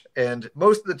watch. And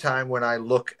most of the time when I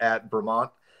look at Bremont,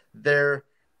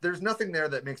 there's nothing there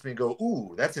that makes me go,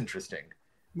 ooh, that's interesting.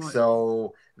 Right.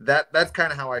 So that's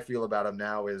kind of how I feel about them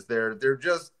now is they're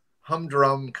just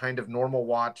humdrum kind of normal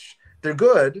watch. They're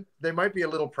good. They might be a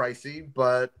little pricey,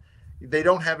 but they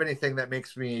don't have anything that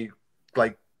makes me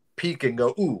like peek and go,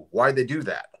 ooh, why'd they do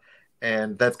that?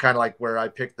 And that's kind of like where I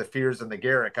picked the Fears and the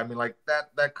Garrick. I mean, like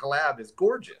that collab is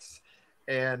gorgeous.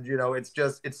 And,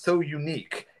 it's so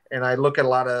unique. And I look at a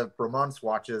lot of Bremont's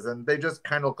watches and they just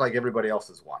kind of look like everybody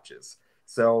else's watches.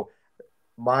 So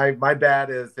my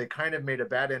bad is they kind of made a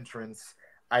bad entrance.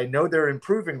 I know they're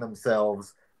improving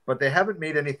themselves, but they haven't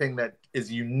made anything that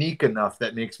is unique enough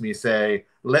that makes me say,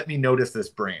 let me notice this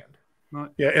brand.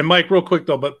 Yeah. And Mike, real quick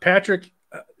though, but Patrick,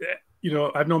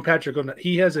 I've known Patrick.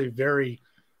 He has a very,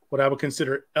 what I would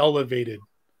consider elevated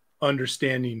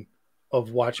understanding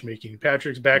of watchmaking.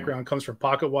 Patrick's background comes from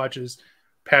pocket watches.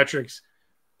 Patrick's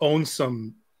owns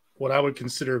some, what I would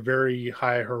consider very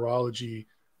high horology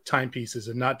timepieces,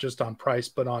 and not just on price,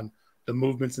 but on the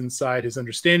movements inside, his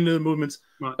understanding of the movements.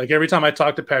 Right. Like every time I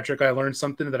talk to Patrick, I learn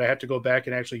something that I have to go back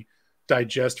and actually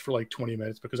digest for like 20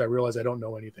 minutes because I realize I don't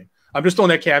know anything. I'm just throwing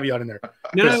that caveat in there.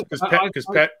 Because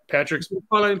Patrick's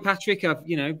following Patrick. I've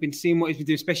been seeing what he's been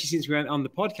doing, especially since we went on the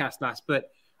podcast last. But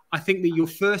I think that your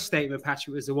first statement,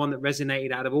 Patrick, was the one that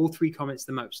resonated out of all three comments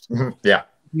the most. Mm-hmm. Yeah.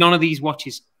 None of these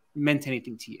watches meant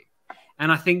anything to you.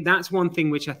 And I think that's one thing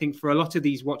which I think for a lot of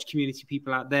these watch community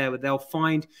people out there, where they'll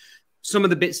find some of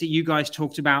the bits that you guys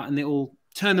talked about and they'll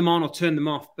turn them on or turn them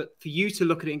off. But for you to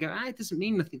look at it and go, it doesn't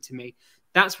mean nothing to me.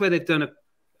 That's where they've done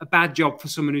a bad job for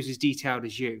someone who's as detailed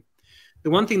as you. The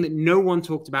one thing that no one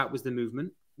talked about was the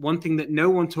movement. One thing that no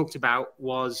one talked about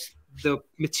was the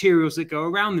materials that go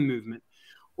around the movement.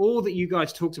 All that you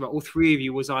guys talked about, all three of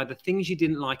you, was either things you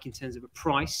didn't like in terms of a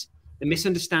price, the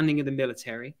misunderstanding of the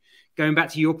military, going back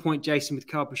to your point, Jason, with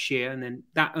Carl Bashir, and then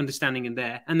that understanding in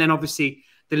there. And then obviously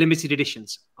the limited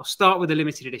editions. I'll start with the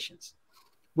limited editions.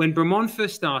 When Bremont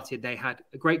first started, they had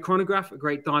a great chronograph, a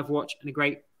great dive watch, and a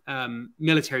great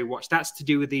military watch. That's to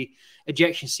do with the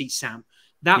ejection seat, Sam.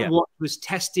 That watch was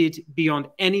tested beyond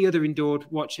any other endured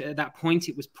watch at that point.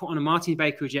 It was put on a Martin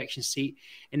Baker ejection seat,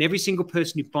 and every single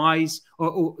person who buys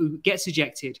or who gets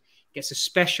ejected gets a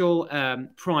special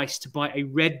price to buy a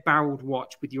red-barreled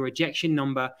watch with your ejection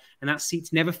number, and that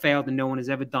seat's never failed, and no one has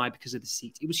ever died because of the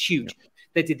seat. It was huge. Yeah.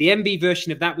 They did the MB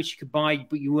version of that, which you could buy,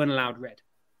 but you weren't allowed red.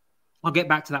 I'll get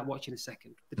back to that watch in a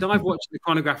second. The dive watch and the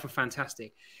chronograph were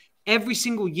fantastic. Every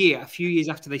single year, a few years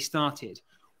after they started,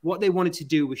 what they wanted to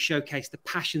do was showcase the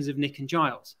passions of Nick and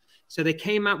Giles. So they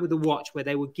came out with a watch where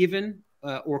they were given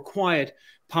or acquired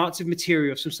parts of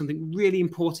materials from something really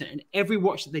important. And every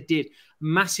watch that they did,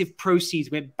 massive proceeds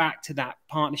went back to that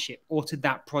partnership or to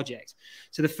that project.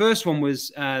 So the first one was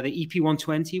the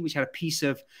EP120, which had a piece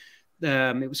of,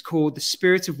 it was called the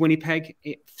Spirit of Winnipeg.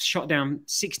 It shot down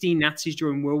 16 Nazis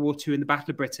during World War II in the Battle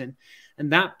of Britain.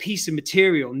 And that piece of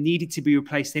material needed to be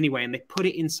replaced anyway. And they put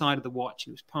it inside of the watch.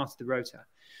 It was part of the rotor.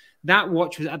 That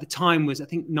watch was at the time was, I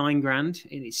think,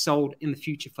 $9,000, and it sold in the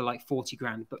future for like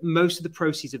 $40,000. But most of the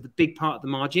proceeds of the big part of the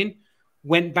margin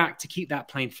went back to keep that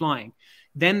plane flying.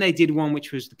 Then they did one,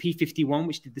 which was the P-51,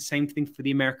 which did the same thing for the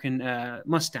American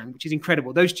Mustang, which is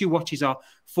incredible. Those two watches are,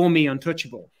 for me,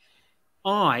 untouchable.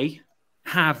 I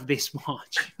have this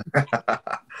watch.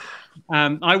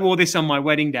 I wore this on my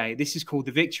wedding day. This is called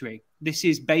the Victory. This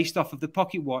is based off of the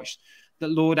pocket watch that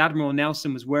Lord Admiral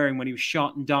Nelson was wearing when he was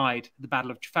shot and died at the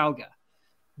Battle of Trafalgar.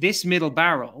 This middle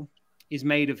barrel is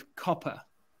made of copper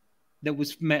that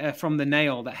was from the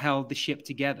nail that held the ship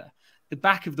together. The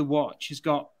back of the watch has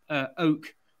got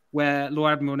oak where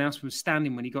Lord Admiral Nelson was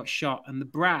standing when he got shot, and the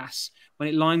brass, when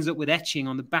it lines up with etching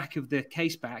on the back of the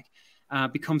case back,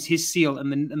 becomes his seal,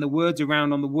 and the words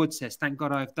around on the wood says, "Thank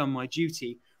God I have done my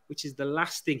duty," which is the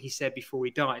last thing he said before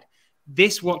he died.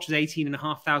 This watch was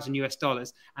 $18,500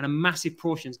 US, and a massive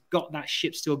portion's got that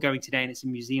ship still going today, and it's a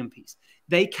museum piece.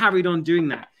 They carried on doing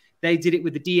that. They did it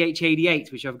with the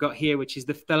DH-88, which I've got here, which is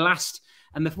the last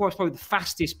and probably the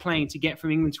fastest plane to get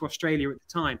from England to Australia at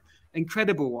the time.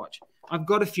 Incredible watch. I've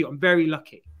got a few. I'm very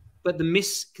lucky. But the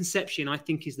misconception, I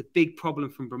think, is the big problem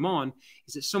from Bremont,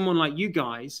 is that someone like you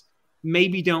guys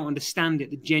maybe don't understand it,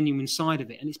 the genuine side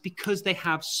of it. And it's because they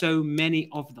have so many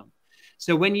of them.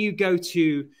 So when you go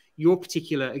to your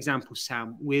particular example,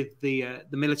 Sam, with the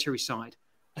military side,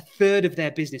 a third of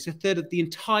their business, a third of the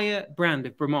entire brand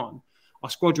of Bremont are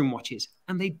squadron watches,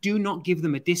 and they do not give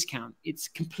them a discount. It's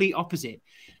complete opposite.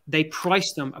 They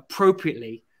price them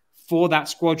appropriately for that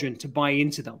squadron to buy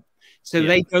into them. So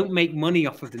they don't make money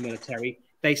off of the military.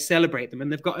 They celebrate them.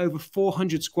 And they've got over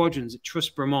 400 squadrons that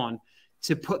trust Bremont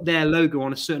to put their logo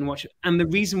on a certain watch. And the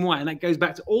reason why, and that goes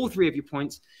back to all three of your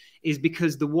points, is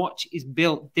because the watch is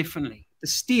built differently. The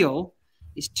steel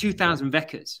is 2,000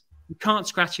 Veckers. You can't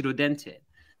scratch it or dent it.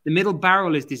 The middle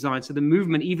barrel is designed so the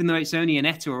movement, even though it's only an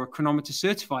ETA or a chronometer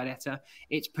certified ETA,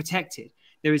 it's protected.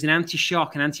 There is an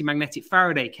anti-shock and anti-magnetic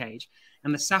Faraday cage,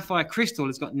 and the sapphire crystal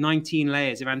has got 19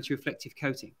 layers of anti-reflective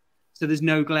coating. So there's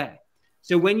no glare.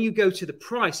 So when you go to the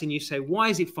price and you say, why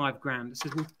is it $5,000? It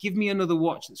says, well, give me another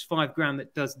watch that's $5,000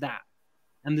 that does that.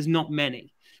 And there's not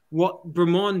many. What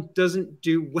Bremont doesn't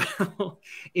do well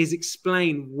is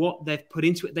explain what they've put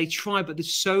into it. They try, but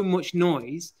there's so much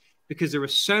noise because there are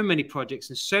so many projects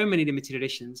and so many limited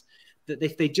editions that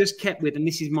if they just kept with, and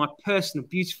this is my personal,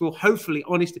 beautiful, hopefully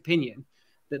honest opinion,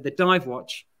 that the dive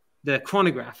watch, the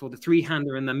chronograph or the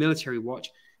three-hander and the military watch,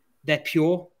 they're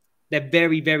pure. They're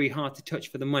very, very hard to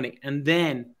touch for the money. And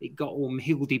then it got all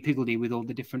higgledy-piggledy with all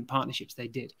the different partnerships they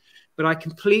did. But I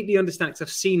completely understand because I've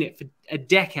seen it for a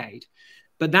decade.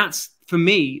 But that's, for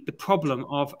me, the problem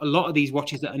of a lot of these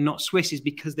watches that are not Swiss is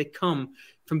because they come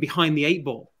from behind the eight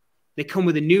ball. They come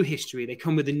with a new history. They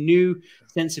come with a new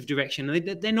sense of direction.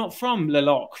 And they're not from Le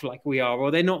Locle like we are,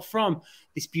 or they're not from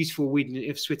this beautiful region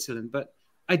of Switzerland. But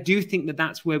I do think that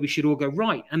that's where we should all go,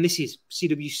 right. And this is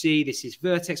CWC, this is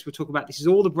Vertex, we'll talk about, this is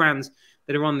all the brands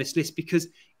that are on this list because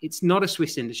it's not a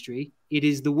Swiss industry, it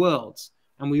is the world's.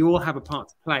 And we all have a part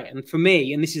to play. And for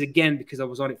me, and this is again because I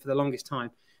was on it for the longest time,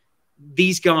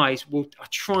 these guys are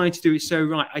trying to do it so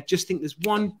right. I just think there's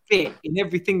one bit in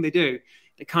everything they do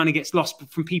that kind of gets lost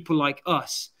from people like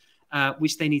us,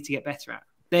 which they need to get better at.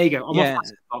 There you go. I'm off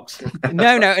my box.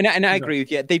 No, and I agree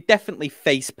with you. They've definitely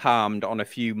face-palmed on a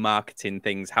few marketing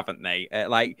things, haven't they?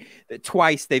 Like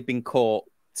twice they've been caught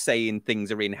saying things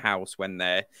are in-house when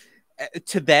they're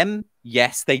to them,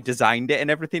 yes, they designed it and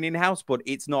everything in-house, but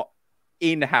it's not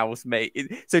in-house, mate.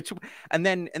 And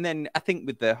then I think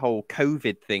with the whole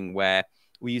COVID thing where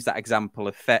we use that example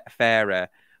of Fairer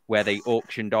where they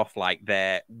auctioned off like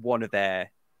one of their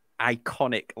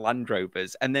iconic Land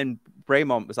Rovers, and then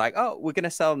Bremont was like, "Oh, we're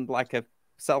gonna sell like a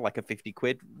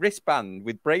 £50 wristband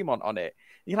with Bremont on it."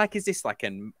 And you're like, "Is this like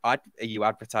are you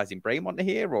advertising Bremont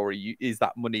here, or is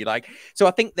that money like?" So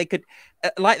I think they could,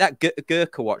 like that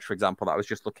Gurkha watch, for example, that I was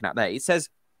just looking at there. It says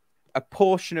a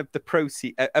portion of the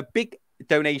proceeds, a big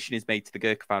donation is made to the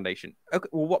Gurkha Foundation. Okay,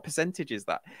 well, what percentage is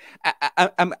that?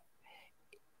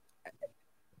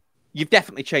 You've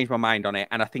definitely changed my mind on it,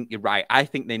 and I think you're right. I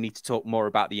think they need to talk more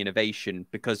about the innovation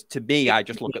because, to me, I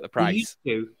just look at the price.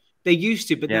 They used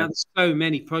to, but now there's so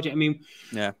many projects. I mean,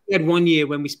 we had one year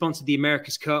when we sponsored the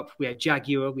America's Cup. We had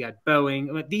Jaguar, we had Boeing.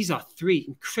 I mean, these are three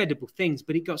incredible things,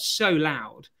 but it got so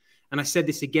loud. And I said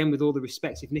this again with all the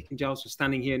respect. If Nick and Giles were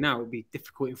standing here now, it would be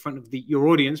difficult in front of your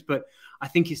audience, but I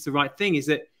think it's the right thing. Is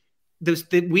that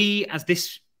we, as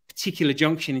this particular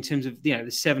junction in terms of the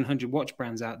 700 watch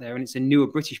brands out there, and it's a newer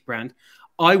British brand,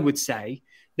 I would say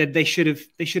that they should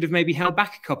have maybe held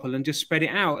back a couple and just spread it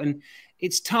out. And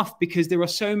it's tough because there are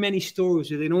so many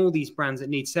stories within all these brands that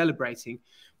need celebrating.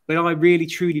 But I really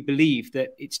truly believe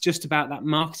that it's just about that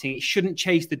marketing. It shouldn't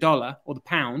chase the dollar or the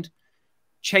pound,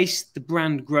 chase the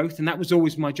brand growth. And that was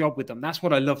always my job with them. That's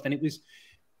what I loved. And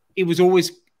it was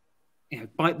always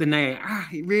bite the nail.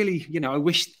 It really, I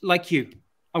wish, like you,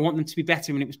 I want them to be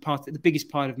better, and it was the biggest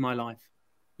part of my life.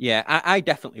 Yeah, I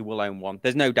definitely will own one.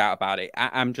 There's no doubt about it.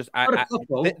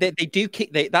 They do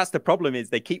keep. That's the problem, is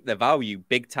they keep the value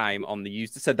big time on the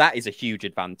used. So that is a huge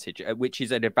advantage, which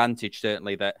is an advantage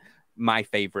certainly that my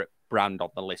favorite brand on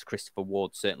the list, Christopher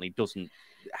Ward, certainly doesn't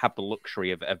have the luxury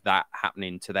of that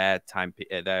happening to their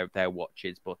their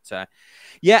watches. But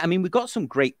yeah, I mean, we've got some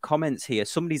great comments here.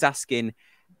 Somebody's asking,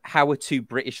 how are two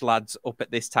British lads up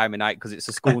at this time of night because it's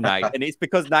a school night, and it's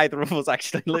because neither of us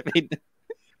actually live in.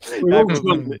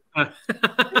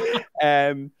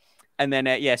 And then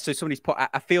yeah, so somebody's put,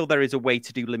 I feel there is a way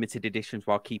to do limited editions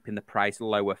while keeping the price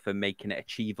lower for making it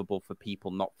achievable for people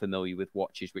not familiar with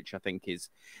watches, which I think is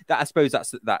that, I suppose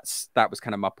that was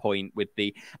kind of my point with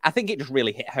I think it just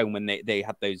really hit home when they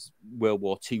had those World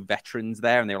War II veterans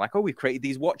there, and they were like, oh, we've created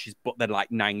these watches, but they're like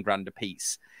 $9,000 a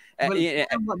piece. Well, yeah.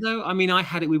 Though, I mean, I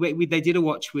had it. They did a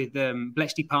watch with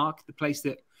Bletchley Park, the place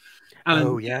that Alan.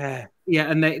 Oh yeah, yeah,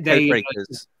 and they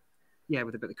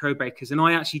with the code breakers. And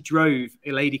I actually drove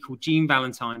a lady called Jean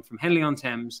Valentine from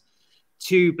Henley-on-Thames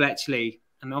to Bletchley,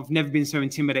 and I've never been so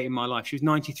intimidated in my life. She was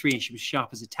 93 and she was sharp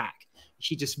as a tack.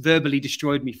 She just verbally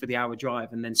destroyed me for the hour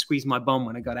drive and then squeezed my bum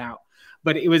when I got out.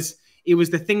 But it was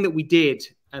the thing that we did,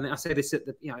 and I say this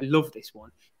I love this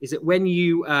one, is that when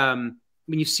you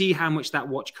see how much that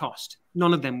watch cost,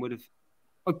 none of them would have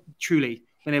truly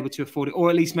been able to afford it, or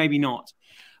at least maybe not.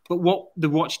 But what the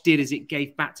watch did is it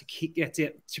gave back to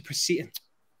proceed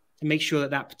to make sure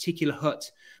that particular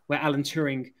hut where Alan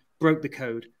Turing broke the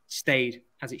code stayed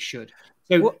as it should.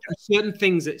 So certain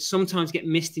things that sometimes get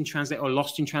missed in translation or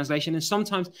lost in translation, and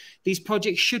sometimes these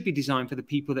projects should be designed for the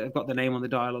people that have got the name on the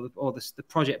dial or the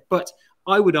project. But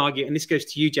I would argue, and this goes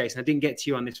to you, Jason, I didn't get to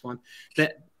you on this one,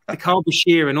 that the Carl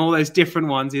Bashir and all those different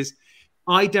ones is,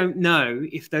 I don't know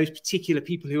if those particular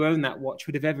people who own that watch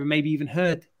would have ever maybe even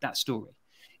heard that story.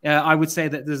 I would say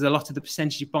that there's a lot of the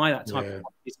percentage by that type of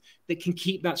watches that can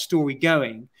keep that story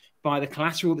going by the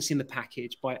collateral that's in the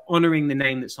package, by honoring the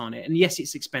name that's on it. And yes,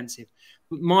 it's expensive.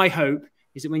 But my hope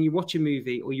is that when you watch a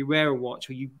movie or you wear a watch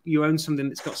or you own something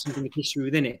that's got something of history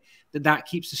within it, that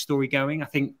keeps the story going. I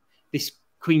think this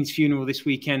Queen's funeral this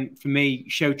weekend, for me,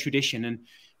 showed tradition. And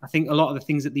I think a lot of the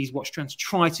things that these watch brands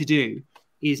try to do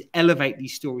is elevate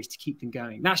these stories to keep them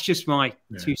going. That's just my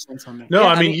 2 cents on that. No,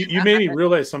 I mean, you made me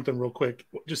realize something real quick.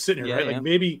 Just sitting here, right? Like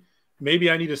maybe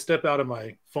I need to step out of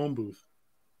my phone booth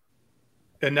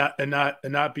and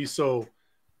not be so.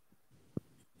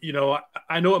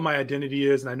 I know what my identity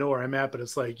is and I know where I'm at, but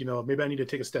it's like, maybe I need to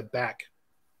take a step back.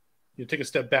 Take a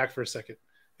step back for a second,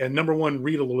 and number one,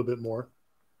 read a little bit more,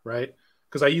 right?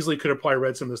 Because I easily could have probably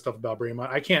read some of the stuff about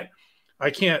Bremont. I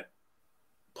can't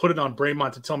put it on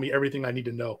Bremont to tell me everything I need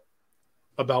to know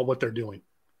about what they're doing.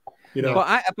 Well,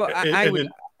 I'm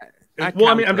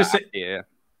just saying.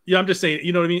 Yeah, I'm just saying.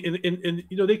 You know what I mean? And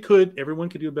everyone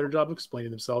could do a better job of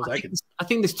explaining themselves. I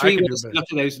think there's 3 ways to look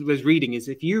at those reading. Is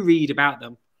if you read about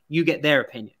them, you get their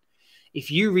opinion. If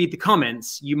you read the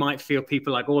comments, you might feel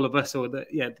people like all of us, or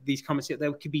these comments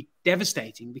they could be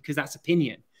devastating because that's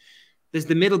opinion. There's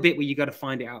the middle bit where you got to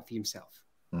find it out for yourself.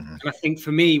 Mm-hmm. And I think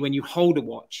for me, when you hold a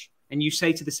watch and you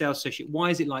say to the sales associate,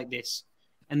 why is it like this?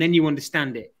 And then you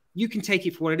understand it, you can take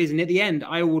it for what it is. And at the end,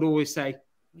 I would always say,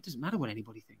 it doesn't matter what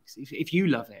anybody thinks if you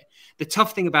love it. The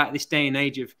tough thing about this day and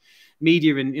age of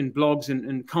media and blogs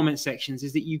and comment sections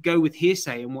is that you go with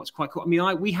hearsay and what's quite cool. I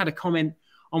mean, we had a comment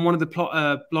on one of the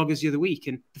bloggers the other week,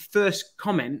 and the first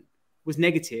comment was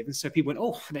negative. And so people went,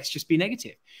 oh, let's just be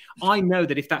negative. I know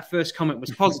that if that first comment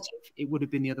was positive, it would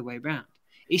have been the other way around.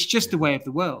 It's just the way of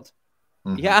the world.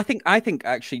 Mm-hmm. Yeah, I think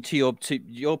actually to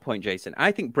your point, Jason,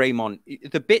 I think Bremont,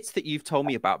 the bits that you've told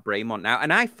me about Bremont now,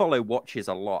 and I follow watches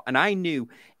a lot, and I knew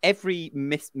every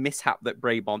mishap that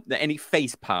Bremont, any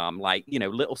face palm, like,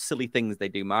 little silly things they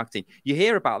do marketing, you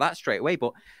hear about that straight away.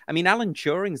 But I mean, Alan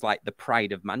Turing's like the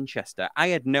pride of Manchester. I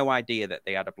had no idea that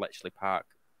they had a Bletchley Park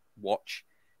watch,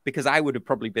 because I would have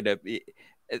probably been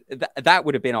that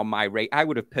would have been on my rate. I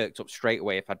would have perked up straight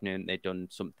away if I'd known they'd done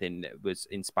something that was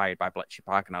inspired by Bletchley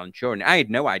Park and Alan Turing. I had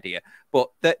no idea.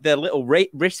 But the little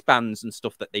wristbands and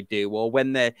stuff that they do, or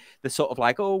when they're sort of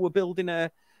like, oh, we're building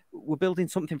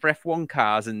something for F1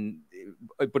 cars,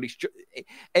 but it's just,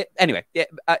 anyway. Yeah,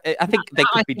 I think they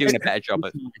could be doing a better job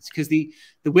of it, because the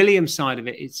Williams side of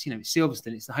it, it's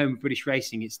Silverstone, it's the home of British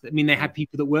racing. They had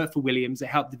people that work for Williams that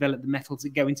help develop the metals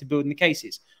that go into building the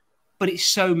cases. But it's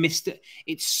so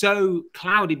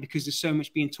clouded because there's so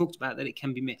much being talked about that it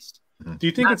can be missed. Do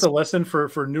you think it's a lesson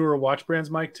for newer watch brands,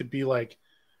 Mike, to be like,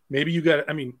 maybe you got,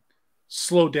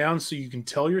 slow down so you can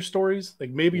tell your stories?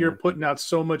 Like maybe you're putting out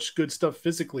so much good stuff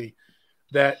physically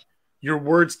that your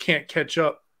words can't catch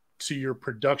up to your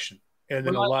production, and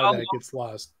then a lot of that gets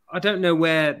lost. I don't know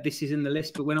where this is in the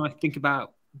list, but when I think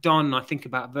about Don, I think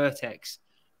about Vertex.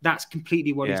 That's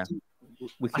completely what he's doing.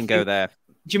 We can go there.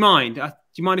 Do you mind? Do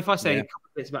you mind if I say a couple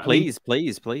of bits about?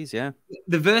 Please. Yeah.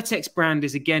 The Vertex brand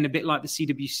is again a bit like the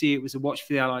CWC. It was a watch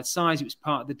for the Allied size. It was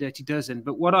part of the Dirty Dozen.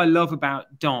 But what I love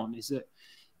about Don is that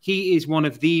he is one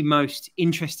of the most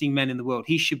interesting men in the world.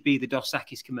 He should be the Dos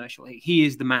Equis commercial. He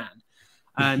is the man.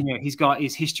 And he's got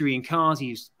his history in cars.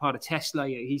 He's part of Tesla.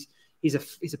 He's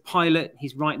a pilot.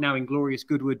 He's right now in glorious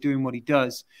Goodwood doing what he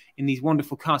does in these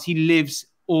wonderful cars. He lives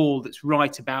all that's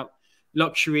right about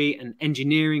luxury and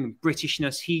engineering and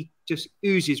Britishness. He just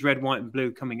oozes red, white, and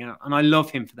blue coming out. And I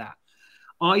love him for that.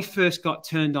 I first got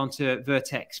turned onto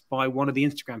Vertex by one of the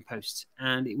Instagram posts.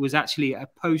 And it was actually a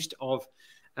post of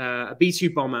a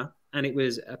B-2 bomber. And it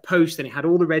was a post and it had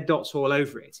all the red dots all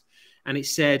over it. And it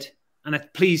said,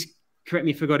 please correct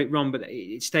me if I got it wrong, but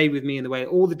it stayed with me in the way.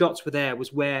 All the dots were there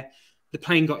was where the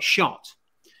plane got shot.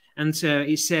 And so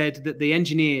it said that the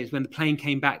engineers, when the plane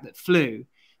came back that flew,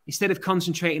 instead of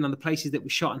concentrating on the places that were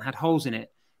shot and had holes in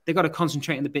it, they got to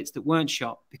concentrate on the bits that weren't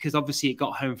shot, because obviously it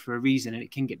got home for a reason and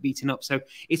it can get beaten up. So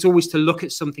it's always to look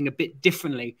at something a bit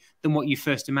differently than what you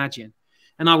first imagine.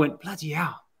 And I went, bloody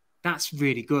hell, that's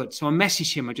really good. So I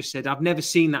messaged him. I just said, I've never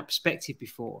seen that perspective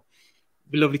before.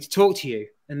 It'd be lovely to talk to you.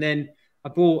 And then I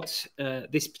bought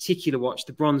this particular watch,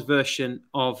 the bronze version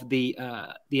of the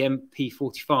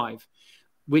MP45,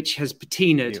 which has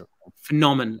patinaed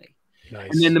phenomenally. Nice.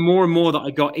 And then the more and more that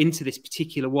I got into this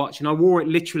particular watch, and I wore it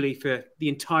literally for the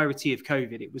entirety of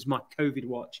COVID. It was my COVID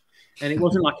watch. And it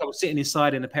wasn't like I was sitting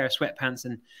inside in a pair of sweatpants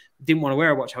and didn't want to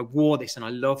wear a watch. I wore this and I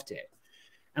loved it.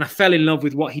 And I fell in love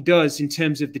with what he does in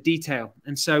terms of the detail.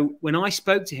 And so when I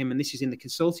spoke to him, and this is in the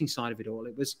consulting side of it all,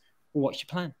 it was, well, what's your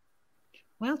plan?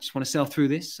 Well, I just want to sell through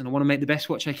this and I want to make the best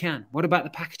watch I can. What about the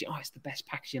packaging? Oh, it's the best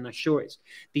packaging. I'm sure it's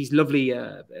these lovely,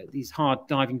 these hard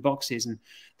diving boxes, and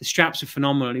the straps are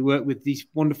phenomenal. He worked with these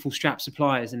wonderful strap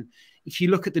suppliers. And if you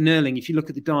look at the knurling, if you look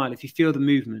at the dial, if you feel the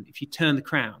movement, if you turn the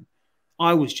crown,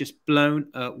 I was just blown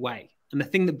away. And the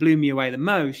thing that blew me away the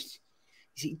most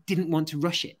is he didn't want to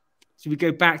rush it. So we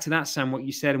go back to that, Sam, what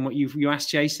you said and what you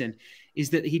asked Jason, is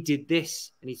that he did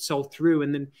this and he sold through,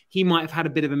 and then he might have had a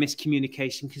bit of a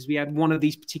miscommunication because we had one of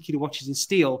these particular watches in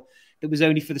steel that was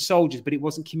only for the soldiers, but it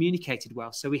wasn't communicated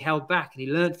well. So he held back and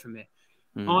he learned from it.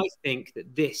 I think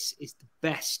that this is the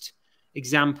best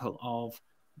example of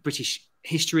British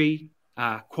history,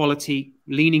 quality,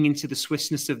 leaning into the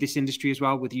Swissness of this industry as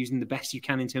well, with using the best you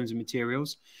can in terms of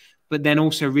materials, but then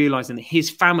also realizing that his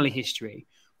family history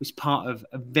was part of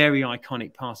a very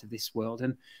iconic part of this world.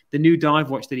 And the new dive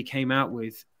watch that he came out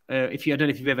with, I don't know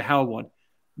if you've ever held one,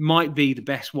 might be the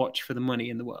best watch for the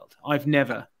money in the world. I've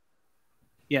never,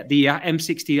 the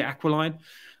M60 Aqualine,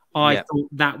 I thought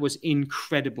that was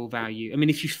incredible value. I mean,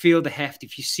 if you feel the heft,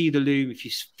 if you see the loom, if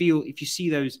you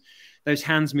see those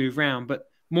hands move around, but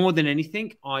more than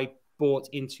anything, I bought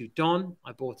into Don,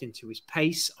 I bought into his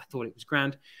pace. I thought it was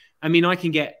grand. I mean, I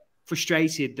can get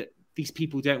frustrated that these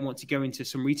people don't want to go into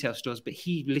some retail stores, but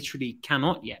he literally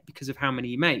cannot yet because of how many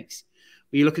he makes.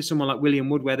 When you look at someone like William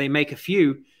Wood, where they make a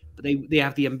few, but they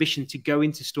have the ambition to go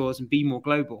into stores and be more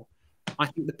global. I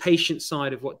think the patient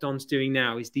side of what Don's doing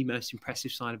now is the most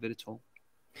impressive side of it at all.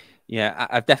 Yeah,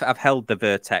 I've held the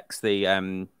Vertex,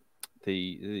 the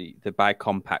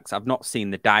bicompacts. I've not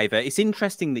seen the diver. It's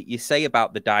interesting that you say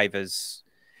about the divers,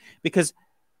 because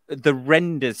the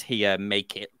renders here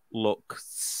make it look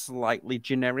slightly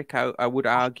generic, I would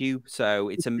argue. So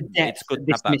it's good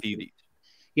to have that view.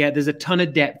 Yeah, there's a ton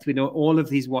of depth with all of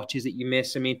these watches that you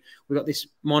miss. I mean, we've got this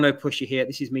mono pusher here.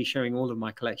 This is me showing all of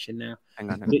my collection now. Hang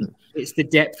on. It's the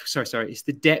depth. Sorry. It's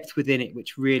the depth within it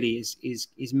which really is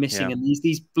missing. Yeah. And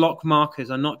these block markers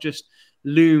are not just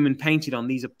loom and painted on.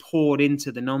 These are poured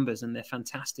into the numbers, and they're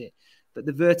fantastic. But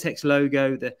the Vertex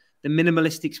logo, the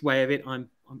minimalistic way of it, I'm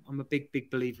a big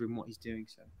believer in what he's doing.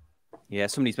 So. Yeah,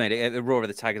 somebody's made it. The Roar of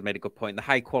the Tiger's made a good point. The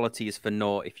high quality is for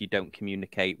naught if you don't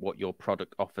communicate what your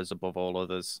product offers above all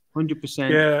others. 100%.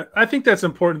 Yeah, I think that's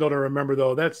important though to remember.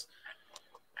 Though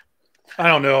I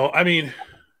don't know. I mean,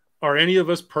 are any of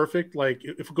us perfect? Like,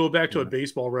 if we go back to a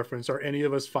baseball reference, are any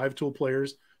of us 5-tool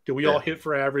players? Do we all hit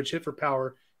for average, hit for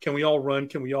power? Can we all run?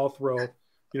 Can we all throw?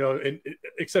 You know, and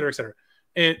et cetera, et cetera.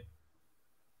 And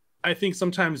I think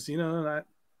sometimes,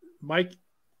 Mike.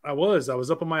 I was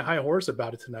up on my high horse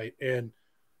about it tonight. And,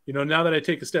 now that I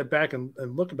take a step back and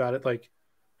look about it, like,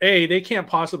 A, they can't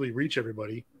possibly reach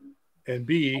everybody. And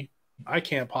B, I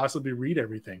can't possibly read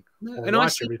everything or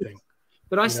watch everything.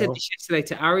 But I said this yesterday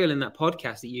to Ariel in that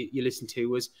podcast that you listened to,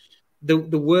 was the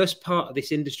worst part of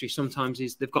this industry sometimes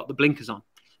is they've got the blinkers on.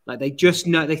 Like, they just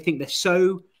know, they think they're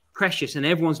so precious and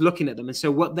everyone's looking at them. And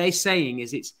so what they're saying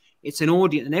is it's an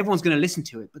audience and everyone's going to listen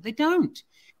to it, but they don't,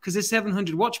 because there's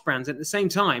 700 watch brands. At the same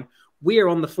time, we're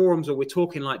on the forums or we're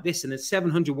talking like this and there's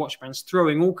 700 watch brands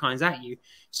throwing all kinds at you.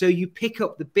 So you pick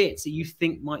up the bits that you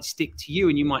think might stick to you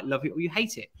and you might love it or you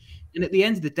hate it. And at the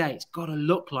end of the day, it's got to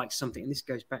look like something. And this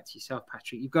goes back to yourself,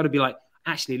 Patrick. You've got to be like,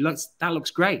 actually, that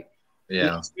looks great.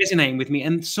 Yeah. It's resonating with me.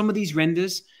 And some of these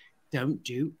renders don't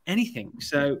do anything.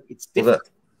 So it's different.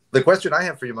 Well, the question I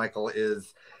have for you, Michael,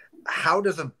 is how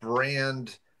does a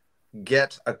brand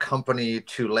get a company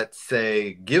to, let's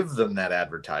say, give them that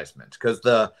advertisement? Because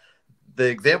the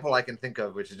example I can think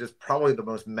of, which is just probably the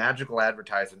most magical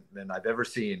advertisement I've ever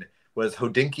seen, was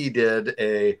Hodinkee did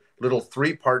a little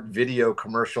 3-part video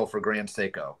commercial for Grand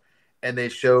Seiko. And they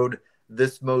showed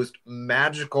this most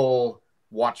magical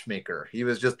watchmaker. He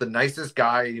was just the nicest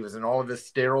guy. He was in all of his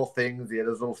sterile things. He had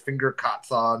his little finger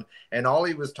cots on. And all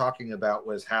he was talking about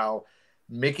was how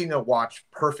making a watch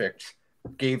perfect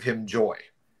gave him joy.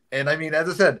 And I mean, as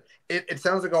I said, it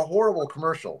sounds like a horrible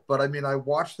commercial, but I mean, I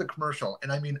watched the commercial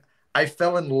and I mean, I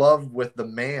fell in love with the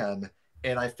man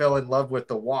and I fell in love with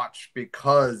the watch,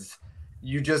 because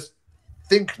you just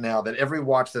think now that every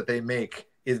watch that they make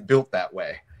is built that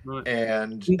way. Right.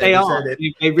 And they are.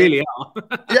 They really are.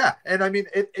 Yeah. And I mean,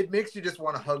 it makes you just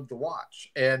want to hug the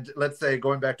watch. And let's say,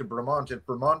 going back to Bremont, if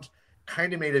Bremont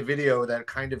kind of made a video that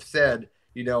kind of said,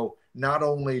 you know, not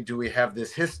only do we have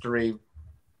this history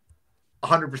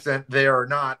 100% there or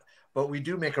not, but we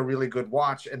do make a really good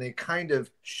watch, and they kind of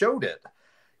showed it.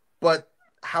 But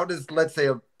how does, let's say,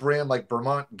 a brand like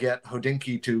Bremont get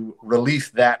Hodinkee to release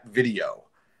that video?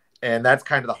 And that's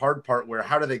kind of the hard part, where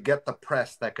how do they get the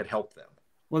press that could help them?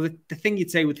 Well, the thing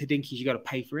you'd say with Hodinkee is you got to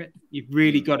pay for it. You've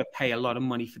really got to pay a lot of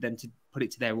money for them to put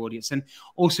it to their audience. And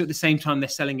also at the same time, they're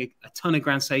selling a ton of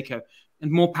Grand Seiko,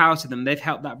 and more power to them. They've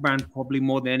helped that brand probably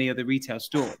more than any other retail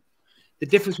store. The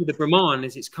difference with the Bremont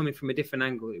is it's coming from a different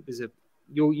angle. It was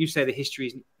you say the history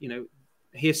is, you know,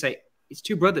 hearsay. It's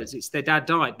two brothers. It's their dad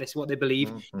died. That's what they believe.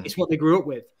 Mm-hmm. It's what they grew up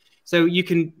with. So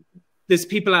there's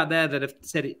people out there that have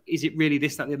said, is it really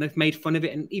this, that, and they've made fun of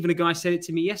it. And even a guy said it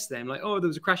to me yesterday. I'm like, oh, there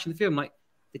was a crash in the film. I'm like,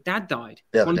 the dad died.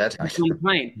 Yeah, the dad died on the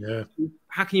plane. Yeah.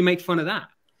 How can you make fun of that?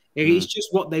 It's just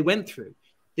what they went through.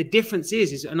 The difference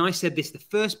is, and I said this the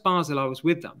first Basel I was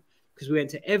with them, because we went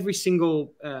to every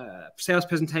single sales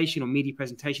presentation or media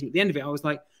presentation. At the end of it, I was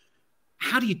like,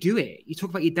 how do you do it? You talk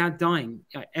about your dad dying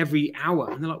every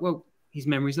hour. And they're like, well, his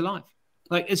memory's alive.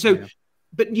 Like, and so,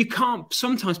 but you can't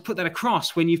sometimes put that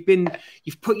across when you've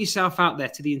put yourself out there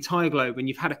to the entire globe and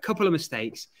you've had a couple of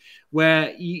mistakes,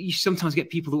 where you sometimes get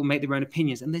people that will make their own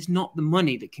opinions, and there's not the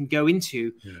money that can go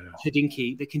into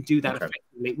Hodinkee that can do that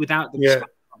effectively without the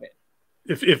respect of it.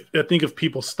 If I think if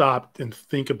people stopped and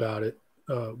think about it,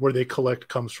 where they collect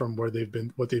comes from what they've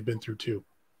been through too.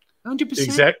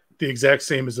 100%. The exact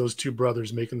same as those two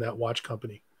brothers making that watch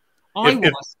company.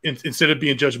 Instead of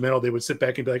being judgmental, they would sit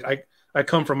back and be like, I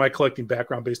come from my collecting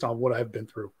background based on what I've been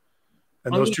through.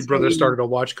 And those two brothers started a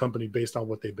watch company based on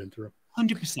what they've been through.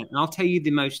 100%. And I'll tell you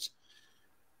the most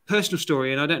personal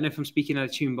story, and I don't know if I'm speaking out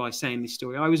of tune by saying this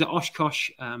story. I was at Oshkosh,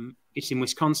 it's in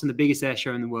Wisconsin, the biggest air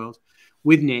show in the world,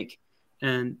 with Nick.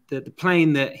 And the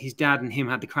plane that his dad and him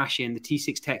had the crash in, the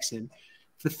T6 Texan,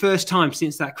 for the first time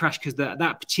since that crash, because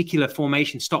that particular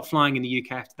formation stopped flying in the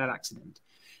UK after that accident.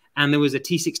 And there was a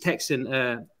T6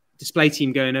 Texan display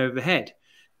team going overhead.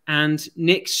 And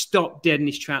Nick stopped dead in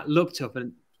his track, looked up,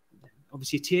 and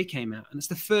obviously a tear came out. And it's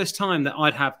the first time that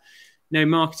I'd have no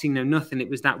marketing, no nothing. It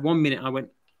was that 1 minute I went,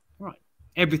 right,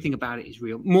 everything about it is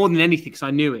real. More than anything, because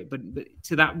I knew it, but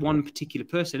to that one particular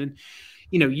person. And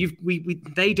you know,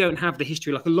 they don't have the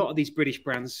history like a lot of these British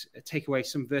brands. Take away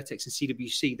some Vertex and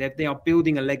CWC, they are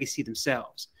building a legacy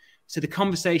themselves. So the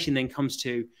conversation then comes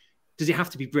to: does it have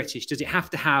to be British? Does it have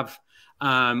to have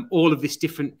all of this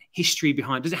different history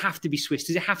behind? Does it have to be Swiss?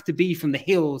 Does it have to be from the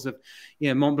hills of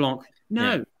Mont Blanc?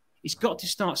 No, it's got to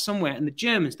start somewhere. And the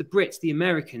Germans, the Brits, the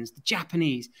Americans, the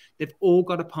Japanese, they've all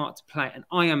got a part to play. And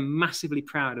I am massively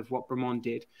proud of what Bremont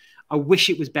did. I wish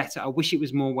it was better. I wish it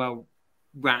was more well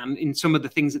ran in some of the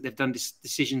things that they've done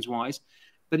decisions wise,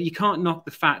 but you can't knock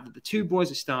the fact that the two boys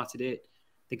that started it,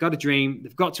 they got a dream,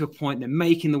 they've got to a point, they're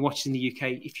making the watches in the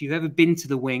UK. If you've ever been to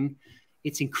the wing,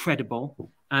 it's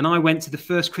incredible. And I went to the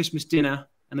first Christmas dinner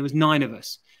and there was 9 of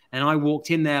us, and I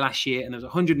walked in there last year and there was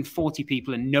 140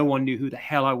 people and no one knew who the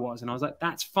hell I was. And I was like,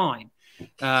 that's fine.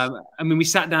 I mean, we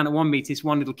sat down at one meeting, this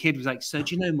one little kid was like, so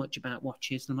do you know much about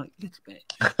watches? And I'm like, a little bit.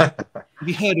 Have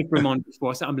you heard of Bremont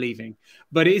before? I said, I'm leaving.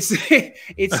 But it's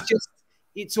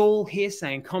all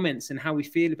hearsay and comments and how we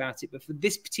feel about it. But for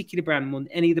this particular brand, more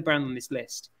than any other brand on this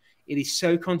list, it is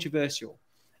so controversial.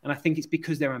 And I think it's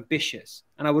because they're ambitious.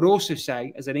 And I would also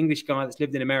say, as an English guy that's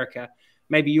lived in America,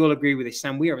 maybe you'll agree with this,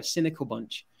 Sam, we are a cynical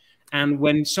bunch. And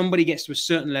when somebody gets to a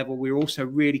certain level, we're also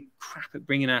really crap at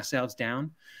bringing ourselves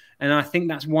down. And I think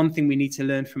that's one thing we need to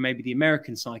learn from maybe the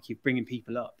American psyche of bringing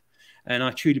people up. And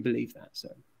I truly believe that. So,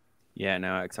 yeah,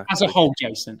 no, exactly. As a whole,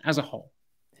 Jason, as a whole.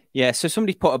 Yeah, so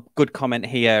somebody put a good comment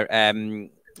here.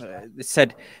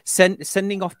 Said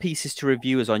sending off pieces to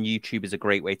reviewers on YouTube is a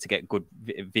great way to get good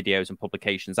videos and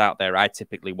publications out there. I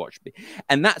typically watch,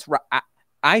 and that's right.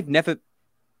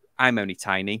 I'm only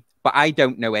tiny, but I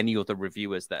don't know any other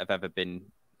reviewers that have ever been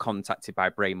contacted by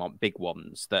Bremont, big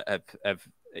ones that have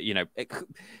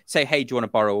say, hey, do you want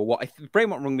to borrow a watch? If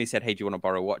Bremont rung me and said, hey, do you want to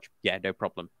borrow a watch? Yeah, no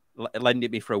problem. Lend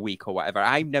it me for a week or whatever.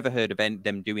 I've never heard of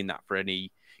them doing that for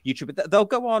any YouTuber. They'll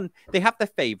go on, they have their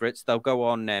favorites. They'll go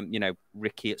on,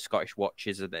 Ricky at Scottish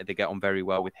Watches. They get on very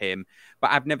well with him.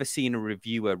 But I've never seen a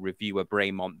reviewer review a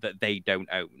Bremont that they don't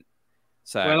own.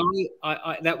 So, well,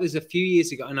 I that was a few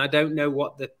years ago, and I don't know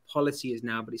what the policy is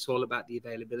now, but it's all about the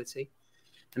availability.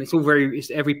 And it's all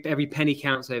every penny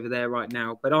counts over there right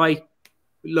now. But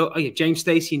James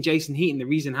Stacey and Jason Heaton, the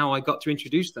reason how I got to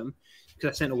introduce them,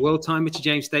 because I sent a world timer to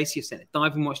James Stacey, I sent a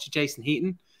diving watch to Jason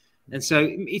Heaton. And so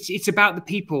it's about the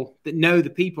people that know the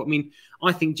people. I mean,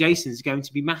 I think Jason's going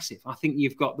to be massive. I think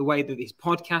you've got the way that his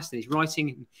podcast and his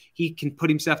writing, he can put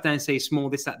himself down and say small,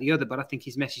 this, that, the other, but I think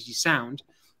his message is sound.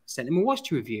 Sent him a watch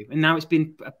to review, and now it's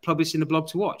been published in a blog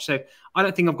to watch. So I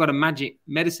don't think I've got a magic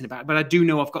medicine about it, but I do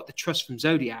know I've got the trust from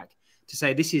Zodiac to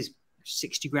say this is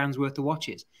 60 grand's worth of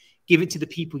watches. Give it to the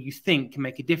people you think can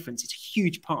make a difference. It's a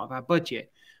huge part of our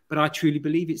budget, but I truly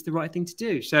believe it's the right thing to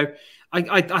do. So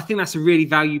I think that's a really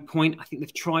value point. I think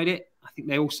they've tried it. I think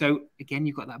they also, again,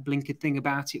 you've got that blinkered thing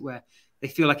about it where they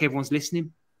feel like everyone's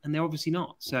listening, and they're obviously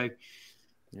not. So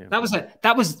yeah.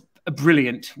 That was a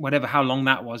brilliant, whatever, how long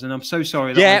that was, and I'm so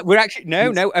sorry. We're actually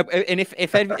no, and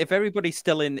if everybody's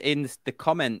still in the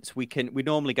comments, we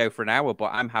normally go for an hour, but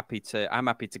I'm happy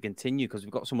to continue because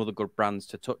we've got some other good brands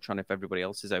to touch on. If everybody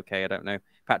else is okay, I don't know,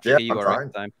 Patrick, are you all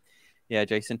right? Time? Yeah,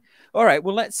 Jason. All right,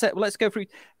 well let's go through.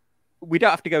 We don't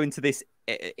have to go into this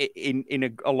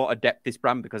in a lot of depth, this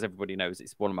brand, because everybody knows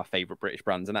it's one of my favorite British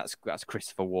brands, and that's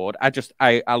Christopher Ward. I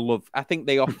think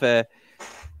they offer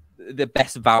the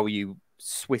best value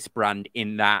Swiss brand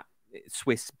in that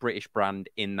Swiss-British brand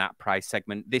in that price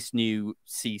segment. This new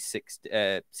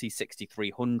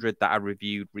C6300 that I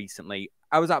reviewed recently,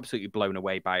 I was absolutely blown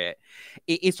away by it.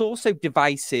 It's also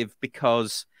divisive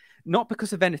not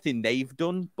because of anything they've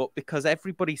done, but because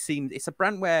it's a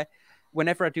brand where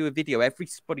whenever I do a video,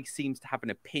 everybody seems to have an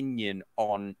opinion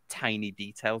on tiny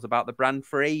details about the brand.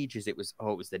 For ages, it was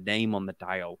the name on the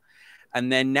dial.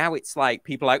 And then now it's like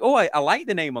people are like, oh, I like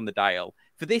the name on the dial.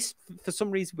 For some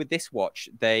reason with this watch,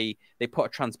 they put a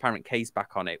transparent case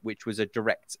back on it, which was a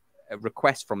direct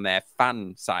request from their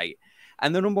fan site.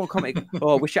 And the number one comment,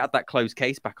 oh, I wish I had that closed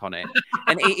case back on it.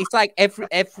 And it's like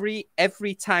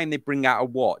every time they bring out a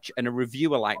watch, and a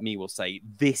reviewer like me will say,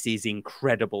 this is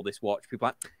incredible, this watch. People are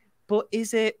like, but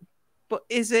is it?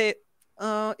 Is it?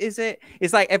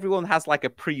 It's like everyone has like a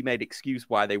pre-made excuse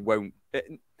why they won't.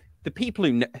 The people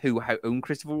who own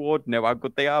Christopher Ward know how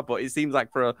good they are, but it seems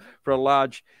like for a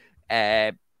large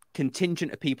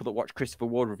contingent of people that watch Christopher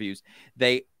Ward reviews,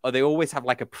 they always have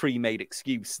like a pre-made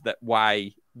excuse that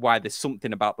why there's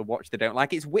something about the watch they don't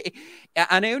like. It's weird,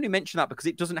 and I only mention that because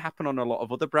it doesn't happen on a lot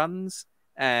of other brands.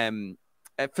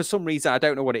 For some reason, I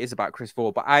don't know what it is about Christopher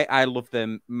Ward, but I love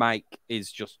them. Mike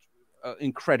is just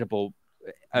incredible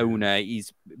owner.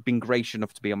 He's been gracious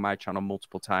enough to be on my channel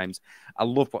multiple times. I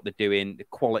love what they're doing. The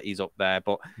quality's up there,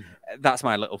 but that's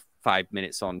my little 5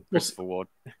 minutes on Christopher Ward.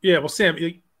 Yeah, well, Sam,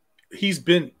 that's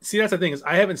the thing is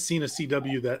I haven't seen a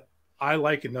CW that I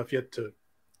like enough yet to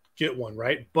get one,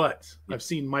 right? But I've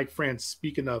seen Mike France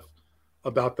speak enough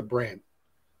about the brand.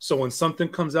 So when something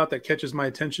comes out that catches my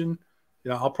attention,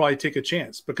 I'll probably take a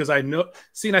chance because I know.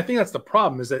 See, and I think that's the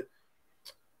problem is that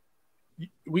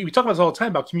we talk about this all the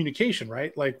time about communication,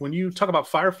 right? Like when you talk about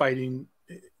firefighting,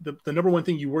 the number one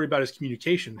thing you worry about is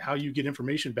communication, how you get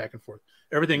information back and forth.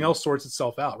 Everything else sorts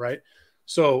itself out, right?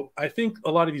 So I think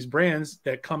a lot of these brands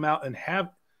that come out and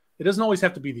it doesn't always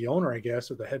have to be the owner, I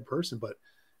guess, or the head person, but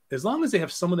as long as they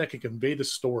have someone that can convey the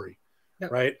story,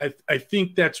 right? I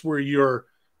think that's where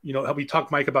how we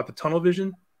talked, Mike, about the tunnel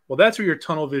vision. Well, that's where your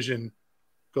tunnel vision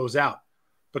goes out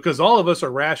because all of us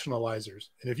are rationalizers.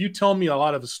 And if you tell me a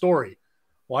lot of a story,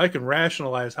 well, I can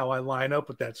rationalize how I line up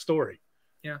with that story.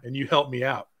 Yeah. And you help me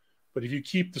out. But if you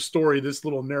keep the story this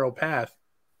little narrow path,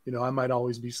 I might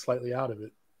always be slightly out of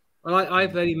it. Well,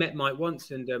 I've only met Mike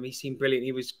once, and he seemed brilliant.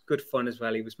 He was good fun as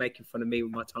well. He was making fun of me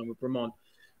with my time with Bremont.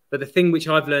 But the thing which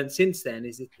I've learned since then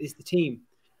is the team.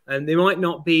 And they might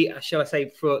not be, shall I say,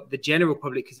 for the general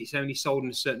public because it's only sold in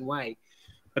a certain way.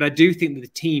 But I do think that the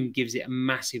team gives it a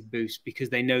massive boost because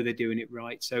they know they're doing it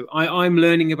right. So I'm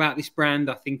learning about this brand.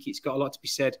 I think it's got a lot to be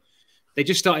said. They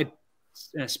just started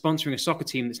sponsoring a soccer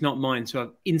team that's not mine, so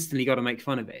I've instantly got to make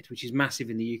fun of it, which is massive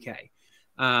in the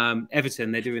UK.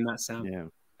 Everton, they're doing that sound. Yeah.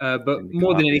 But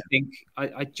more than anything,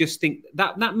 I just think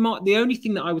that might, the only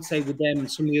thing that I would say with them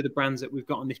and some of the other brands that we've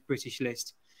got on this British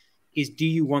list is, do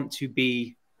you want to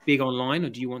be big online or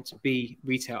do you want to be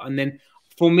retail? And then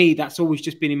for me, that's always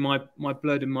just been in my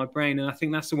blood and my brain. And I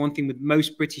think that's the one thing with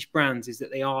most British brands is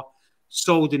that they are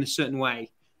sold in a certain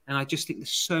way. And I just think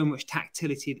there's so much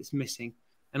tactility that's missing.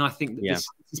 And I think that this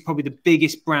is probably the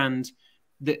biggest brand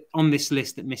that on this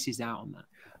list that misses out on that.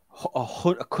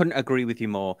 I couldn't agree with you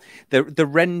more. The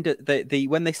render,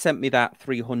 when they sent me that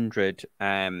 300,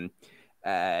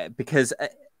 because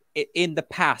in the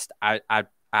past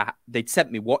they'd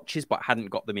sent me watches, but hadn't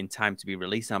got them in time to be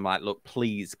released. And I'm like, look,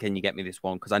 please, can you get me this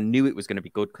one? Because I knew it was going to be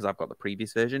good because I've got the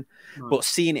previous version. Right. But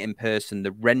seeing it in person,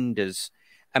 the renders,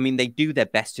 I mean, they do their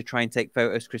best to try and take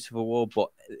photos, Christopher Ward, but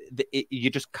you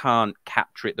just can't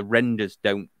capture it. The renders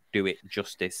don't do it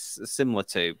justice, similar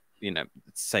to, you know,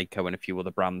 Seiko and a few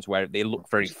other brands where they look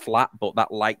very flat, but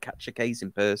that light catcher case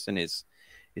in person is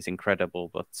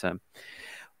incredible. But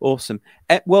awesome.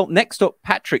 Well, next up,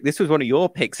 Patrick, this was one of your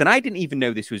picks, and I didn't even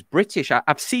know this was British.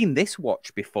 I've seen this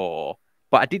watch before,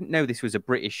 but I didn't know this was a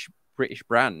British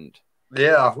brand.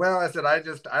 Yeah, well,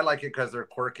 I like it because they're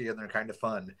quirky and they're kind of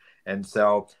fun, and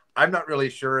so I'm not really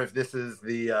sure if this is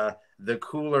the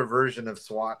cooler version of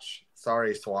Swatch.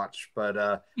 Sorry, Swatch,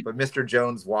 but Mr.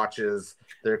 Jones watches,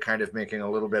 they're kind of making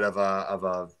a little bit of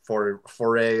a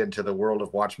foray into the world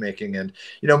of watchmaking, and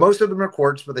you know, most of them are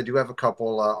quartz, but they do have a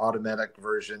couple automatic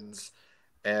versions,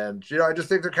 and you know, I just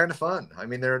think they're kind of fun. I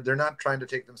mean, they're not trying to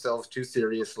take themselves too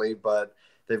seriously, but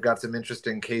they've got some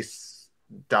interesting case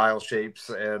dial shapes,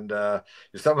 and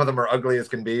some of them are ugly as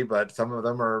can be, but some of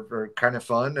them are kind of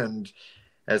fun. And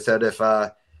as I said,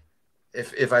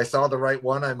 if I saw the right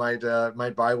one, I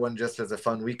might buy one just as a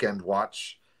fun weekend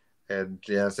watch. And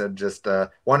yeah, I said just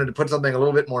wanted to put something a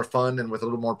little bit more fun and with a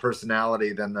little more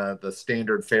personality than the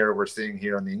standard fare we're seeing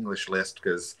here on the English list.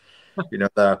 Because you know,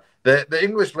 the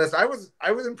English list, I was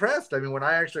impressed. I mean, when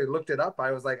I actually looked it up,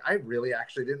 I was like, I really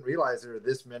actually didn't realize there were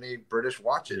this many British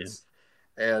watches. Yeah.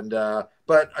 And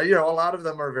but you know, a lot of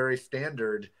them are very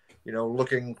standard, you know,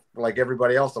 looking like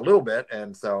everybody else a little bit.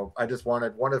 And so I just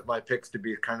wanted one of my picks to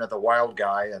be kind of the wild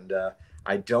guy, and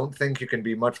I don't think you can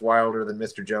be much wilder than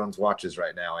Mr. Jones watches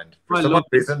right now, and for some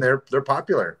reason they're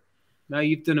popular. No,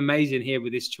 you've done amazing here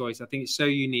with this choice. I think it's so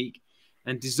unique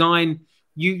and design.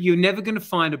 You're never going to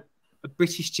find a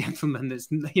British gentleman that's,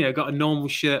 you know, got a normal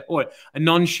shirt or a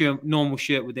normal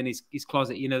shirt within his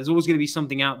closet. You know, there's always going to be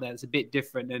something out there that's a bit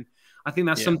different, and I think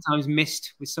that's sometimes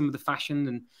missed with some of the fashion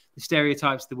and the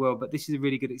stereotypes of the world. But this is a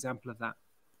really good example of that.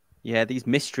 Yeah, these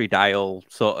mystery dial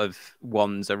sort of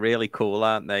ones are really cool,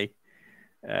 aren't they?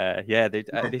 Yeah,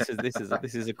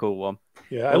 this is a cool one.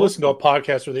 Yeah, I listened to a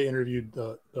podcast where they interviewed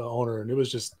the owner, and it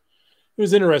was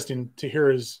interesting to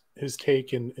hear his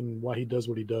take and why he does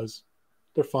what he does.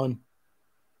 They're fun.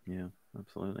 Yeah,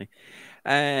 absolutely.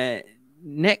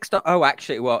 Next,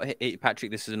 actually, well, Patrick,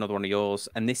 this is another one of yours,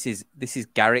 and this is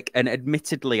Garrick. And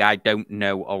admittedly, I don't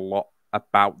know a lot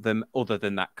about them other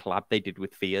than that collab they did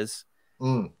with Fears.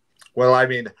 Well, I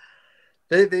mean,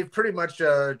 they've pretty much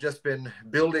just been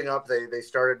building up. They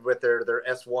started with their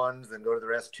S1s and go to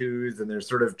their S2s, and they're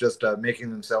sort of just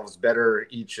making themselves better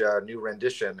each new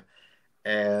rendition.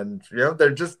 And you know,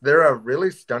 they're a really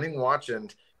stunning watch,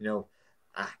 and you know.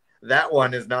 That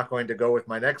one is not going to go with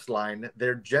my next line.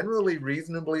 They're generally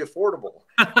reasonably affordable.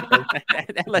 Let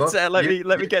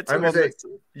me get to one.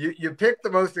 You picked the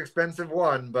most expensive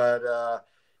one, but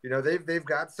you know, they've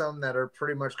got some that are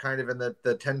pretty much kind of in the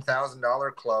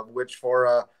 $10,000 club, which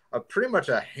for a pretty much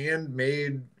a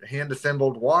handmade, hand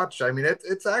assembled watch, I mean,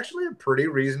 it's actually a pretty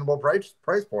reasonable price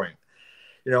point.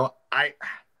 You know,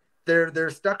 they're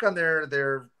stuck on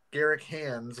their Garrick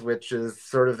hands, which is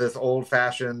sort of this old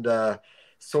fashioned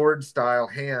sword style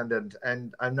hand,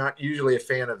 and I'm not usually a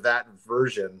fan of that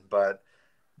version, but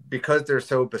because they're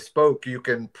so bespoke, you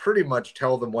can pretty much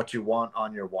tell them what you want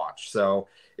on your watch. So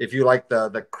if you like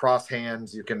the cross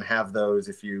hands, you can have those.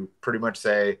 If you pretty much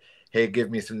say, hey, give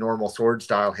me some normal sword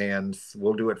style hands,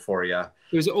 we'll do it for you.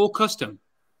 Is it all custom?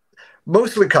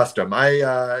 Mostly custom.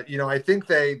 I think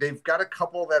they've got a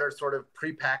couple that are sort of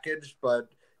prepackaged, but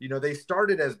you know, they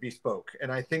started as bespoke,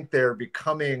 and I think they're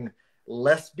becoming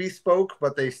less bespoke,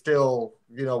 but they still,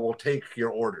 you know, will take your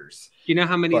orders. Do you know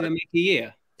how many they make a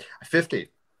year? 50.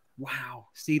 wow.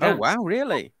 See that? Oh, wow,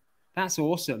 really? That's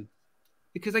awesome.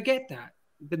 Because I get that.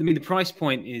 But I mean, the price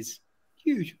point is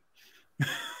huge.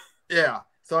 Yeah.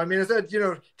 So, I mean, it's that,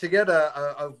 to get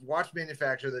a watch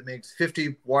manufacturer that makes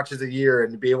 50 watches a year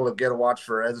and to be able to get a watch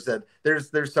for, as I said,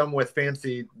 there's some with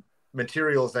fancy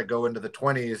materials that go into the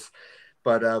 20s,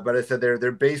 but I said their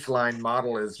baseline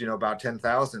model is, about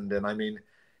 10,000. And I mean,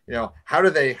 how do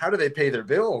they pay their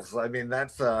bills? I mean,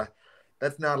 that's not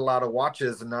a lot of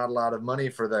watches and not a lot of money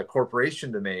for the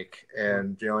corporation to make.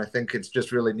 And, I think it's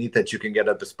just really neat that you can get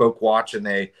a bespoke watch, and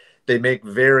they make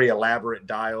very elaborate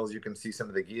dials. You can see some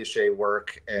of the guilloche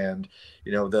work, and,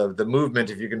 the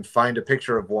movement, if you can find a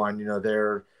picture of one,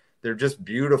 they're just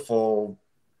beautiful,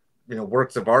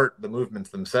 works of art, the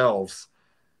movements themselves.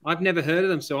 I've never heard of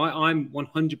them, so I'm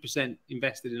 100%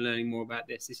 invested in learning more about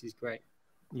this. This is great.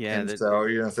 Yeah, and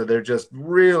so they're just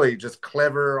really just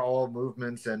clever, all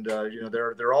movements, and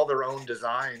they're all their own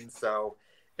designs. So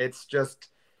it's just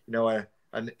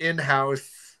an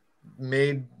in-house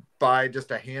made by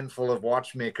just a handful of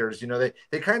watchmakers.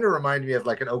 They kind of remind me of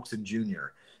like an Oaks and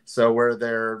Junior. So where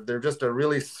they're just a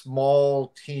really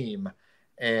small team,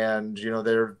 and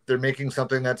they're making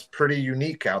something that's pretty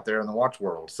unique out there in the watch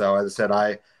world. So as I said,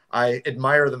 I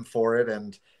admire them for it.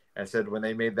 And I said, when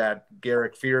they made that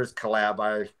Garrick Fears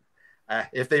collab,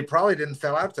 if they probably didn't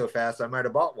sell out so fast, I might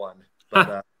have bought one.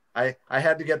 But I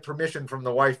had to get permission from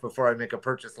the wife before I make a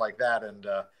purchase like that. And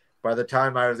by the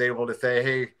time I was able to say,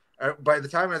 hey, by the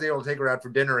time I was able to take her out for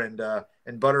dinner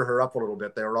and butter her up a little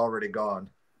bit, they were already gone.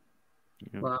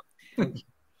 Wow.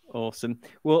 Awesome.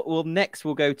 Well, next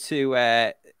we'll go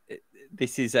to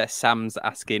this is Sam's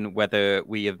asking whether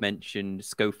we have mentioned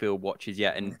Schofield watches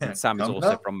yet, and Sam is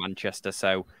also from Manchester,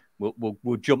 so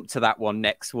we'll jump to that one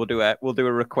next. We'll do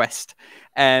a request.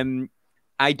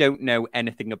 I don't know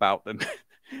anything about them.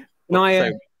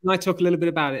 Can I talk a little bit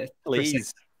about it,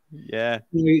 please? Yeah.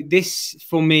 This,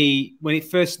 for me, when it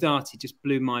first started, just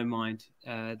blew my mind.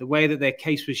 The way that their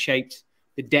case was shaped,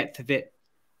 the depth of it,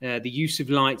 the use of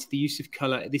light, the use of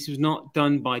color. This was not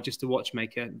done by just a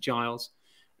watchmaker, Giles.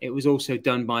 It was also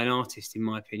done by an artist, in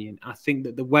my opinion. I think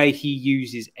that the way he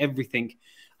uses everything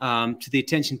to the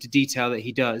attention to detail that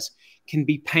he does can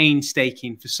be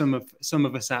painstaking for some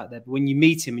of us out there. But when you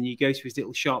meet him and you go to his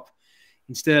little shop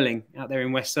in Stirling, out there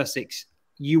in West Sussex,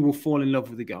 you will fall in love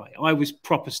with the guy. I was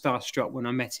proper starstruck when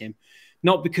I met him,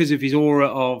 not because of his aura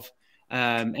of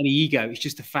any ego. It's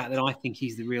just the fact that I think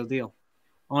he's the real deal.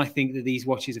 I think that these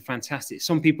watches are fantastic.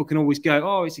 Some people can always go,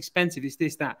 oh, it's expensive, it's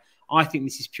this, that. I think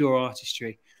this is pure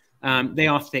artistry. They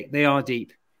are thick, they are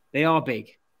deep, they are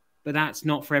big, but that's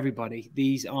not for everybody.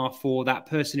 These are for that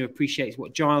person who appreciates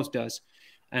what Giles does.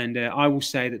 And I will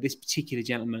say that this particular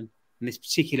gentleman and this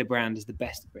particular brand is the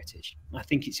best of British. I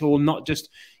think it's all not just,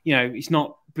 it's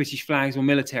not British flags or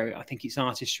military. I think it's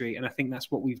artistry. And I think that's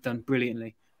what we've done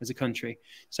brilliantly as a country.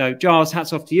 So Giles,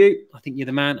 hats off to you. I think you're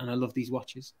the man, and I love these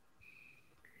watches.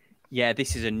 Yeah,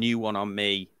 this is a new one on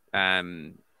me.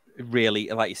 Really,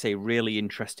 like you say, really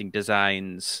interesting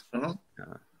designs.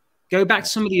 Go back to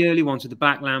some of the early ones with the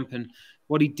black lamp and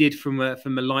what he did from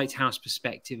a lighthouse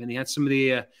perspective, and he had some of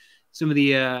the.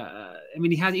 I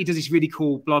mean, he does this really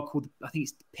cool blog called, I think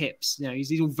it's Pips.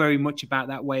 He's all very much about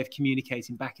that way of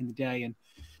communicating back in the day, and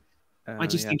I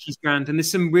just think he's grand. And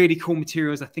there's some really cool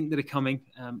materials I think that are coming.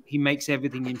 He makes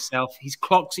everything himself. His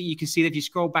clocks that you can see, if you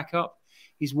scroll back up,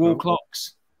 his wall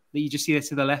clocks that you just see there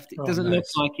to the left. It doesn't look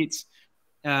like it's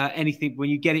anything. When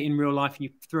you get it in real life and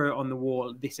you throw it on the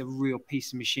wall, it's a real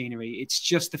piece of machinery. It's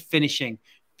just the finishing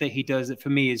that he does that for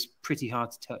me is pretty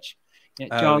hard to touch.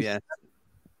 Giles,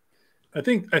 I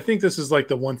think this is like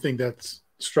the one thing that's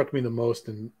struck me the most,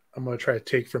 and I'm going to try to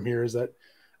take from here, is that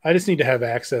I just need to have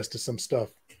access to some stuff,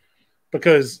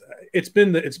 because it's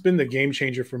been the game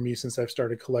changer for me since I've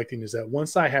started collecting, is that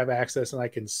once I have access and I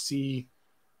can see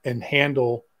and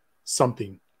handle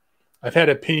something, I've had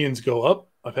opinions go up,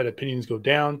 I've had opinions go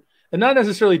down, and not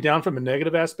necessarily down from a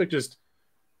negative aspect, just,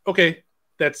 okay,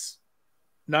 that's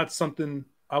not something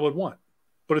I would want,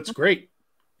 but it's great.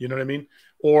 You know what I mean?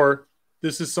 Or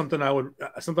this is something I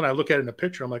look at in a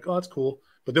picture, I'm like, oh, that's cool.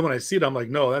 But then when I see it, I'm like,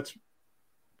 no, that's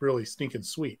really stinking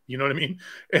sweet. You know what I mean?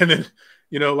 And then,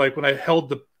 like when I held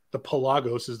the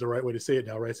Pelagos is the right way to say it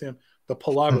now, right, Sam? The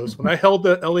Pelagos. When I held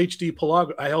the LHD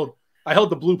Pelagos, I held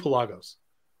the blue Pelagos,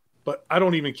 but I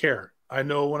don't even care. I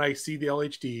know when I see the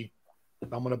LHD, I'm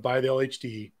going to buy the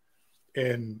LHD,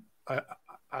 and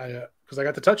because I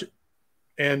got to touch it.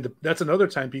 And that's another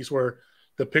timepiece where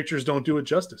the pictures don't do it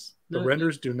justice. The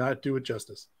renders do not do it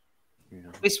justice. Yeah.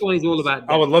 This one is all about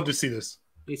that. I would love to see this.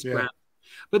 It's grand.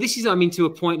 But this is, to a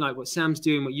point like what Sam's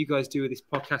doing, what you guys do with this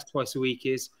podcast twice a week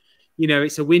is,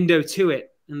 it's a window to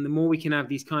it. and the more we can have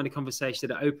these kind of conversations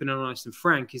that are open and honest and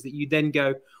frank, is that you then go,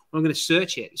 well, I'm going to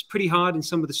search it. It's pretty hard in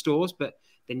some of the stores, but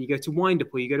then you go to Wind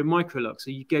Up, or you go to Microlux,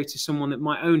 or you go to someone that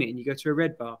might own it, and you go to a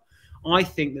Red Bar. I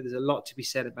think that there's a lot to be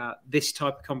said about this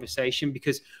type of conversation,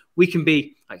 because we can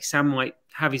be like, Sam might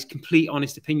have his complete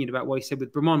honest opinion about what he said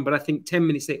with Bremont, but I think 10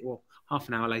 minutes later, well, half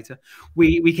an hour later,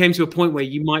 we came to a point where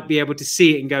you might be able to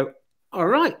see it and go, all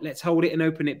right, let's hold it and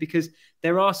open it, because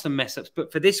there are some mess ups.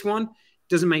 But for this one,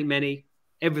 doesn't make many.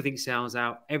 Everything sells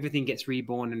out. Everything gets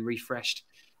reborn and refreshed.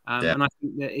 And I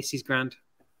think that this is grand.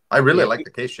 I really like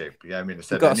the case shape. Yeah, I mean, I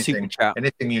said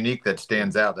anything unique that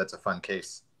stands out, that's a fun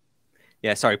case.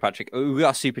 Yeah, sorry, Patrick. We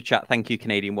got a super chat. Thank you,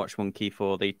 Canadian Watch Monkey,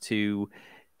 for the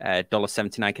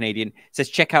 $2.79 Canadian. It says,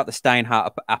 check out the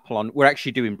Steinhardt Apollon. We're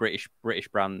actually doing British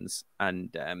brands,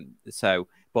 and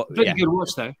but pretty good watch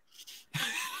though.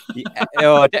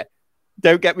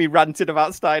 Don't get me ranted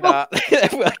about Steinhardt.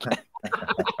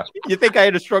 You think I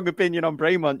had a strong opinion on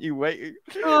Bremont? You wait.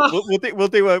 We'll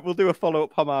do a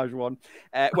follow-up homage one.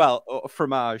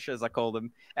 Fromage, as I call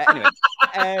them. Anyway,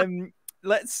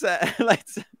 let's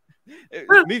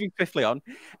moving swiftly on.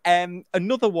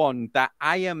 Another one that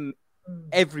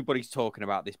everybody's talking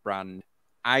about this brand.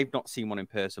 I've not seen one in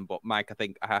person, but Mike, I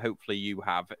think hopefully you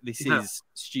have. This is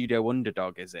Studio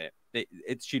Underdog, is it?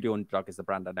 It's Studio Underdog is the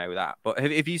brand, I know that. But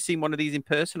have you seen one of these in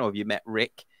person, or have you met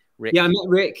Rick? Yeah, I met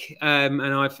Rick, and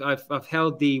I've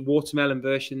held the watermelon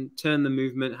version, turned the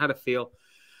movement, had a feel.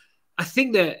 I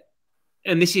think that,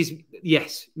 and this is,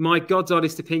 yes, my God's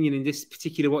honest opinion in this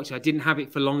particular watch, I didn't have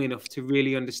it for long enough to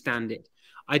really understand it.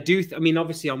 I mean,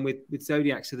 obviously I'm with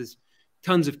Zodiac, so there's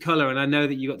tons of color, and I know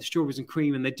that you got the strawberries and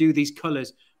cream, and they do these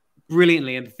colors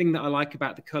brilliantly. And the thing that I like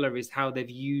about the color is how they've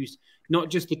used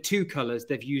not just the two colors,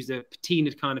 they've used a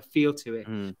patina kind of feel to it.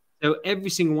 So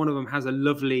every single one of them has a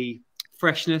lovely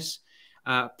freshness,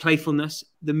 playfulness.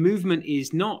 The movement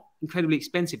is not incredibly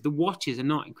expensive. The watches are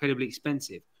not incredibly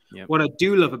expensive. Yep. What I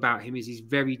do love about him is he's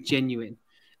very genuine,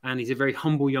 and he's a very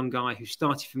humble young guy who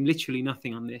started from literally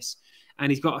nothing on this,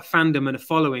 and he's got a fandom and a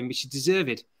following which is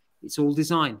deserved. It's all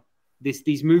design.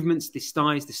 These movements, the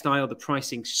style, the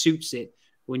pricing suits it.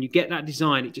 When you get that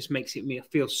design, it just makes it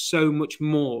feel so much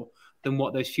more than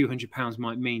what those few £100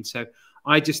 might mean. So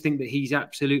I just think that he's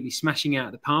absolutely smashing out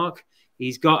of the park.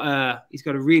 He's got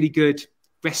a really good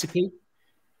recipe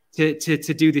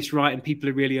to do this right, and people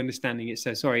are really understanding it.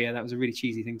 So sorry, that was a really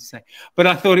cheesy thing to say, but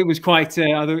I thought it was quite.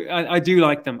 I do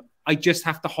like them. I just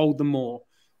have to hold them more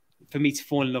for me to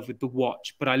fall in love with the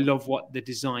watch. But I love what the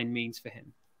design means for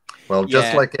him. Well,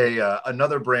 just like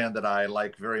another brand that I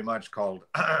like very much called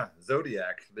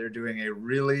Zodiac, they're doing a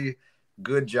really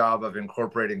good job of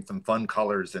incorporating some fun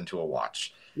colors into a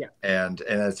watch. Yeah, and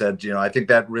I said, I think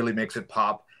that really makes it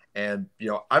pop. And,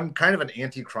 I'm kind of an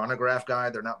anti-chronograph guy.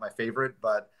 They're not my favorite,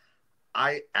 but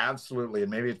I absolutely,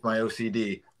 and maybe it's my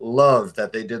OCD, love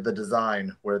that they did the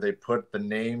design where they put the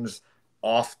names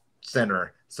off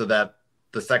center so that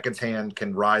the seconds hand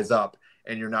can rise up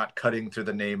and you're not cutting through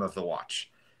the name of the watch.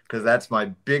 Because that's my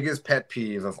biggest pet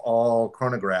peeve of all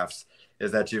chronographs,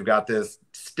 is that you've got this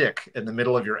stick in the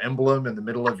middle of your emblem, in the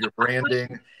middle of your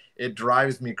branding. It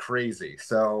drives me crazy.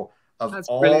 So of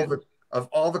all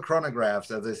the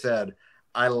chronographs, as I said,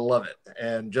 I love it.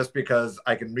 And just because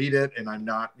I can read it and I'm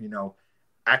not,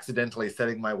 accidentally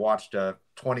setting my watch to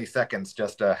 20 seconds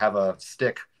just to have a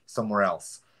stick somewhere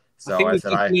else. So I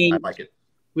said, I like it.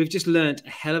 We've just learned a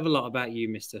hell of a lot about you,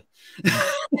 mister.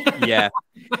 Yeah.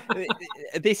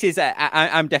 This is,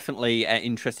 I'm definitely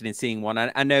interested in seeing one.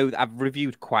 I know I've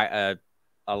reviewed quite a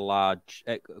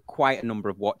number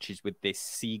of watches with this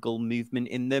seagull movement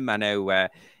in them. I know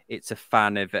it's a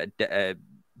fan of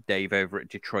Dave over at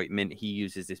Detroit Mint. He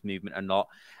uses this movement a lot.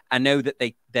 I know that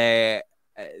they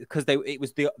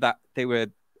were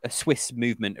a Swiss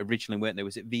movement originally, weren't they?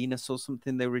 Was it Venus or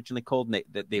something they were originally called? And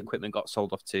that the equipment got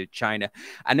sold off to China.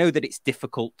 I know that it's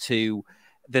difficult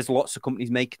there's lots of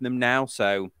companies making them now.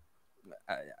 So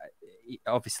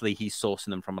obviously he's sourcing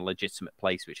them from a legitimate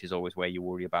place, which is always where you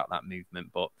worry about that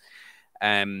movement. But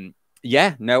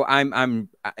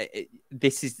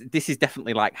this is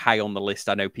definitely like high on the list.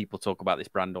 I know people talk about this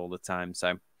brand all the time.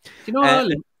 So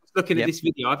looking at this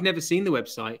video, I've never seen the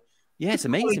website. Yeah, it's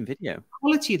amazing video. The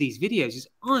quality of these videos is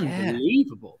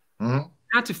unbelievable. Yeah. Mm-hmm.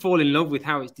 I had to fall in love with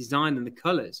how it's designed and the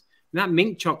colors. And that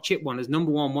mink chalk chip one is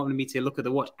number one, wanting me to look at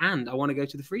the watch, and I want to go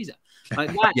to the freezer.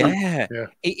 Like that. Yeah.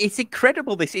 It's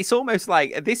incredible. This almost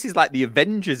like this is like the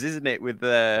Avengers, isn't it? With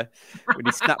when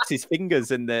he snaps his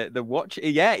fingers and the watch.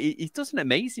 Yeah, he does an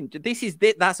amazing.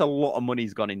 That's a lot of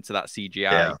money's gone into that CGI.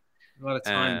 Yeah. A lot of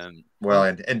time. Well,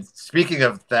 and speaking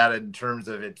of that, in terms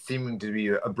of it seeming to be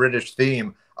a British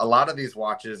theme, a lot of these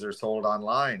watches are sold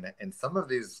online, and some of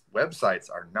these websites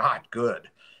are not good.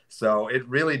 So it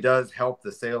really does help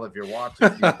the sale of your watch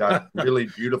if you've got a really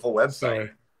beautiful website.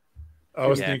 Sorry. I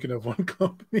was thinking of one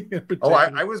company in particular. Oh,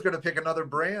 I was going to pick another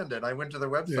brand, and I went to their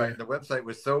website, and the website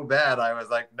was so bad. I was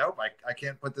like, nope, I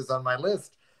can't put this on my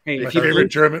list. Hey, my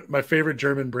favorite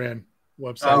German brand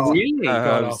website. Oh,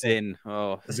 really? Zin.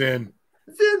 Oh, Zin.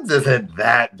 Zin's isn't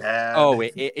that bad. Oh,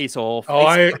 it's awful.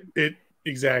 Oh,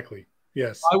 exactly.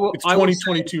 Yes. It's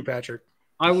 2022, Patrick.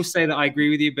 I will say that I agree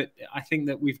with you, but I think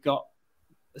that we've got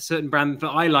a certain brand that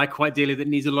I like quite dearly that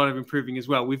needs a lot of improving as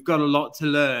well. We've got a lot to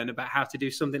learn about how to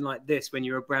do something like this when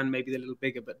you're a brand maybe a little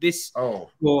bigger. But this,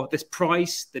 for this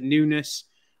price, the newness,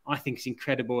 I think is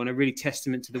incredible and a really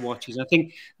testament to the watches. I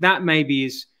think that maybe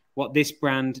is what this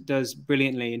brand does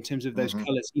brilliantly in terms of those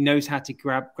colors. He knows how to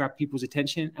grab people's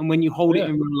attention. And when you hold it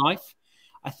in real life,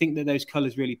 I think that those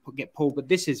colors really get pulled. But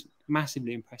this has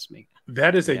massively impressed me.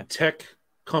 That is a tech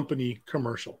company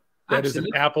commercial. That is an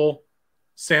Apple,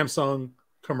 Samsung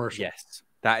commercial. Yes,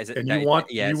 that is it. And you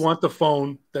want the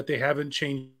phone that they haven't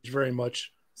changed very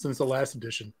much since the last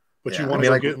edition, but you want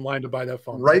to get in line to buy that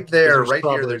phone. Right there, right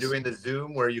here, they're doing the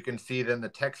zoom where you can see then the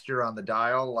texture on the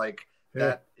dial. Like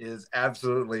that is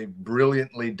absolutely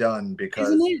brilliantly done,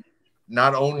 because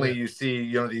not only you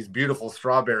see these beautiful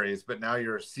strawberries, but now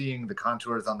you're seeing the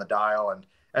contours on the dial. And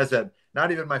as I said,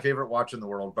 not even my favorite watch in the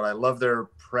world, but I love their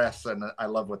press and I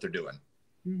love what they're doing.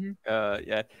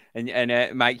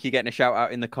 And Mike, you're getting a shout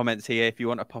out in the comments here. If you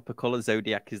want a pop of color,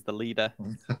 Zodiac is the leader.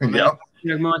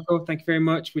 Michael, thank you very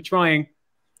much. We're trying.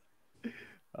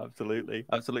 Absolutely.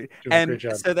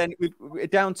 So then we're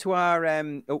down to our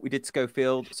we did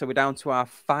Schofield, so we're down to our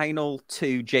final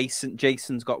two.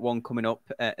 Jason's got one coming up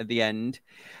at the end.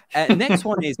 Next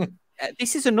one is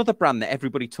this is another brand that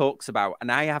everybody talks about,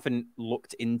 and I haven't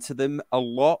looked into them a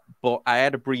lot, but I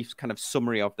had a brief kind of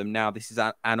summary of them now. This is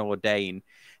Anordain.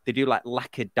 They do like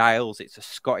lacquered dials. It's a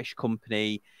Scottish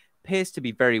company. Appears to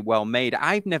be very well made.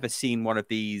 I've never seen one of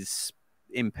these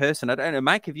in person. I don't know,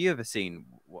 Mike, have you ever seen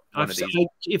one of these?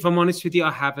 If I'm honest with you,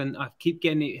 I haven't. I keep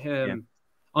getting it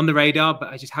on the radar, but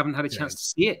I just haven't had a chance to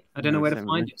see it. I don't know where to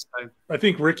find it. So I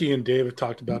think Ricky and Dave have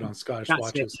talked about it on Scottish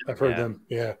watches. I've heard them.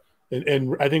 Yeah.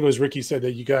 And I think it was Ricky said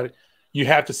that you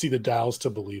have to see the dials to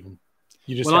believe them.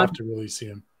 You just have to really see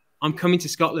them. I'm coming to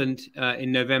Scotland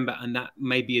in November, and that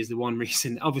maybe is the one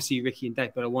reason. Obviously, Ricky and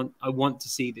Dave, but I want to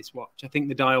see this watch. I think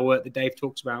the dial work that Dave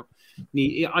talks about,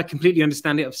 I completely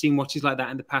understand it. I've seen watches like that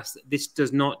in the past. This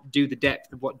does not do the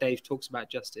depth of what Dave talks about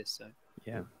justice. So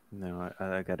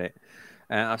I get it.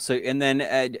 And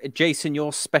then Jason,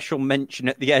 your special mention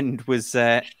at the end was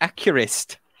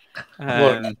Accurist.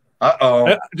 Look.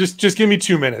 Just give me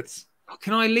 2 minutes.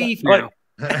 Can I leave now?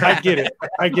 I get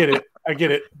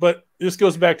it. But this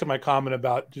goes back to my comment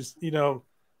about just,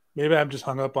 maybe I'm just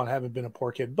hung up on having been a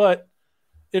poor kid. But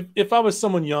if I was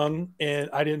someone young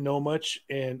and I didn't know much,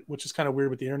 and which is kind of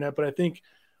weird with the internet, but I think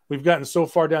we've gotten so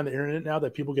far down the internet now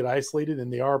that people get isolated,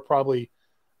 and they are probably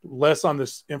less on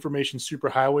this information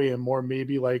superhighway and more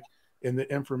maybe like in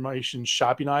the information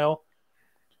shopping aisle.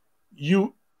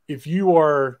 If you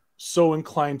are so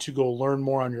inclined to go learn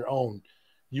more on your own,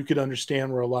 you could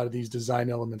understand where a lot of these design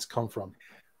elements come from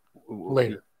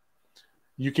later.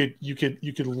 You could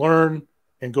learn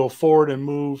and go forward and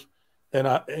move, and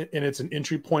it's an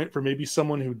entry point for maybe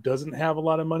someone who doesn't have a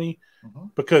lot of money.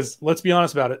 Because let's be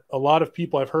honest about it, a lot of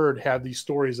people I've heard have these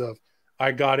stories of,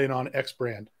 I got in on X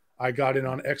brand,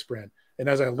 and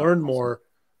as I learned more,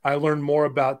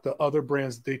 about the other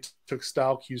brands that they took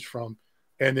style cues from,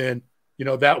 and then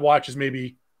that watch is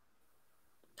maybe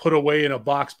put away in a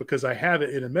box because I have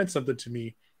it and it meant something to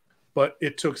me, but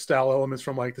it took style elements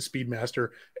from like the Speedmaster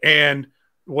and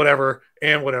whatever.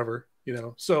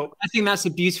 So I think that's a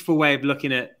beautiful way of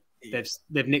looking at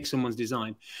they've nicked someone's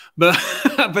design, but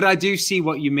I do see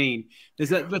what you mean. There's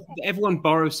that everyone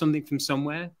borrows something from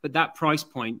somewhere, but that price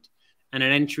point and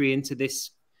an entry into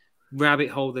this rabbit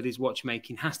hole that is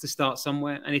watchmaking has to start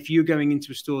somewhere. And if you're going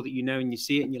into a store that and you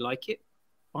see it and you like it,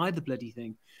 buy the bloody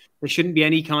thing. There shouldn't be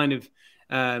any kind of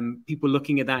people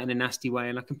looking at that in a nasty way,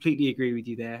 and I completely agree with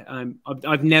you there.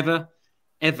 I've never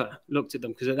ever looked at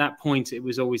them, because at that point it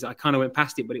was always, I kind of went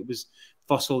past it, but it was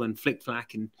Fossil and Flick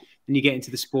Flack, and then you get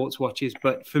into the sports watches.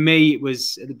 But for me, it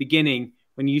was at the beginning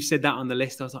when you said that on the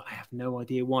list, I was like, I have no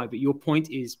idea why, but your point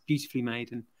is beautifully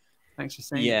made, and thanks for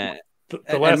saying it.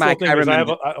 The last Mike, thing is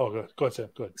go ahead.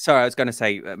 Sorry, I was going to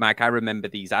say, Mike, I remember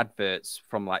these adverts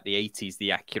from like the 80s,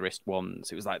 the Accurist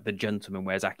ones. It was like the gentleman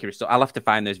wears Accurist. So I'll have to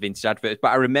find those vintage adverts.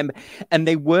 But I remember, and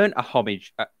they weren't a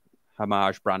homage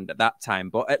brand at that time,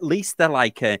 but at least they're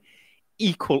like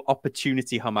equal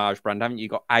opportunity homage brand, haven't you?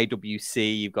 You've got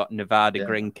IWC, you've got Nevada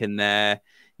Grink in there,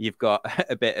 you've got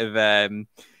a bit of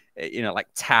like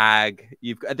Tag.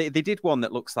 You've got they did one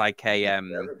that looks like a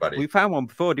we found one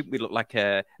before, didn't we? Look like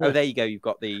a there you go. You've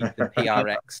got the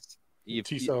PRX.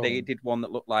 They did one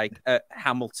that looked like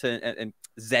Hamilton and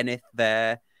Zenith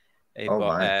there.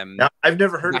 Now, I've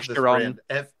never heard of this brand.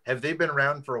 Have they been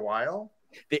around for a while?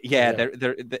 They're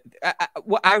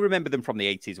I remember them from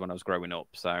the 80s when I was growing up.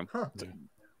 So,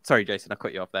 sorry, Jason, I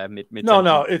cut you off there. Mid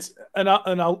no, it's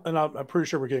I'm pretty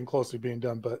sure we're getting close to being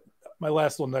done. But my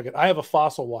last little nugget: I have a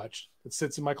Fossil watch that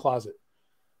sits in my closet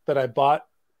that I bought.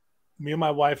 Me and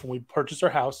my wife, when we purchased our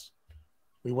house,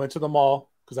 we went to the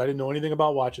mall because I didn't know anything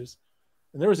about watches,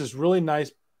 and there was this really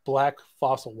nice black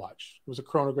Fossil watch. It was a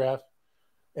chronograph,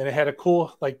 and it had a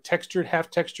cool textured,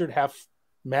 half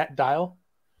matte dial.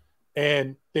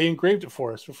 And they engraved it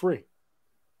for us for free.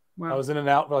 Wow. I was in and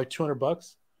out for like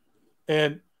 $200.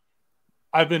 And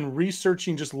I've been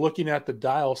researching, just looking at the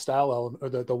dial style element,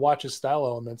 or the watch's style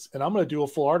elements. And I'm going to do a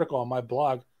full article on my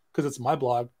blog, because it's my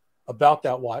blog, about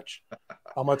that watch.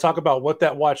 I'm going to talk about what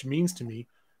that watch means to me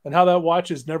and how that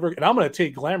watch is never. And I'm going to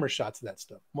take glamour shots of that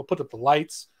stuff. I'm going to put up the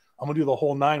lights. I'm going to do the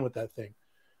whole 9 with that thing,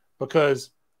 because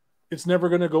it's never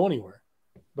going to go anywhere,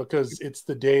 because it's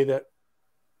the day that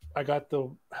I got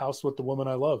the house with the woman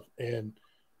I love, and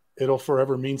it'll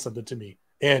forever mean something to me.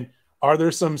 And are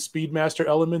there some Speedmaster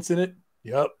elements in it?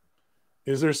 Yep.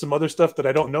 Is there some other stuff that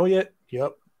I don't know yet?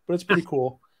 Yep. But it's pretty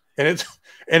cool. And it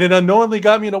unknowingly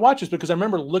got me into watches, because I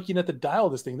remember looking at the dial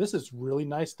of this thing. This is really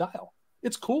nice dial.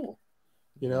 It's cool.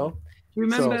 You know? Do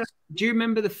you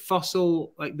remember the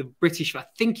Fossil, like the British, I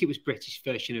think it was British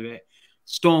version of it,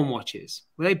 Storm watches?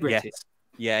 Were they British?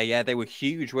 Yes. Yeah. They were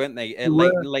huge, weren't they?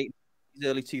 Late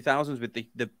early 2000s with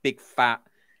the big fat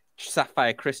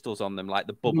sapphire crystals on them, like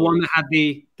the bubble. The one that had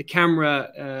the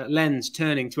camera lens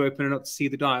turning to open it up to see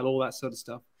the dial, all that sort of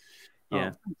stuff.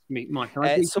 Yeah. Mike, can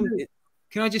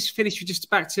I just finish with just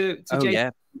back to Jason?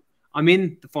 Yeah. I'm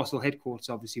in the Fossil headquarters,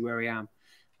 obviously, where I am,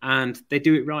 and they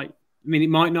do it right. I mean, it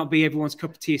might not be everyone's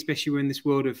cup of tea, especially in this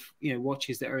world of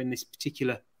watches that are in this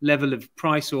particular level of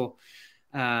price or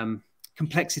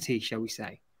complexity, shall we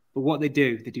say. But what they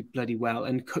do bloody well.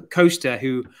 And Costa,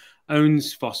 who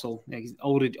owns Fossil, he's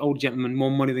older gentleman,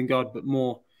 more money than God, but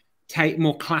more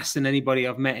class than anybody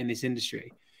I've met in this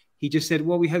industry. He just said,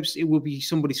 well, we hope it will be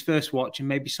somebody's first watch and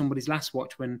maybe somebody's last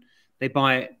watch when they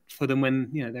buy it for them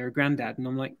when they're a granddad. And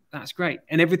I'm like, that's great.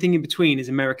 And everything in between is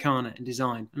Americana and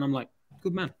design. And I'm like,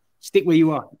 good man, stick where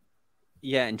you are.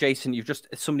 Yeah, and Jason,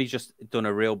 somebody's just done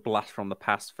a real blast from the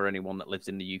past for anyone that lives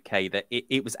in the UK. That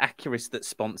it was Accurist that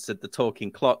sponsored the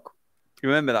talking clock. You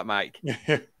remember that, Mike?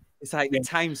 It's like the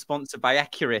time sponsored by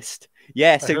Accurist.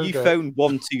 Yeah, so you phoned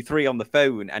 123 on the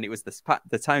phone, and it was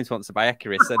the time sponsored by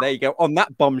Accurist. So there you go. On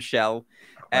that bombshell,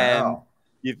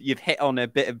 you've hit on a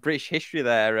bit of British history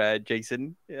there,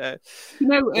 Jason. Can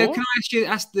I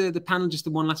ask the panel just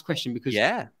the one last question? Because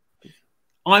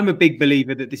I'm a big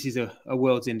believer that this is a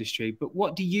world's industry, but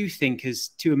what do you think as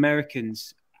two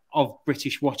Americans of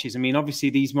British watches? I mean, obviously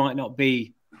these might not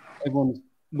be everyone's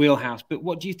wheelhouse, but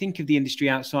what do you think of the industry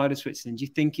outside of Switzerland? Do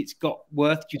you think it's got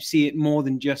worth? Do you see it more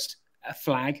than just a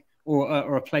flag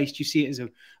or a place? Do you see it as a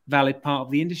valid part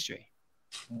of the industry?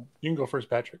 You can go first,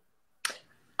 Patrick.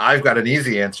 I've got an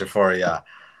easy answer for you.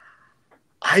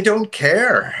 I don't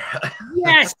care.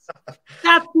 Yes,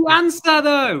 that's the answer,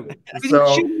 though. So,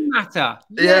 it shouldn't matter.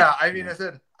 Yeah, I mean, I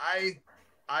said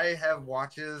I have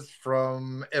watches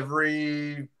from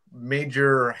every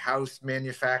major house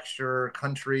manufacturer,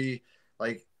 country.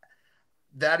 Like,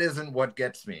 that isn't what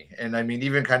gets me. And I mean,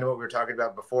 even kind of what we were talking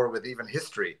about before with even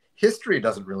history. History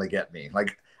doesn't really get me.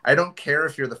 Like, I don't care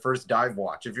if you're the first dive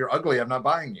watch. If you're ugly, I'm not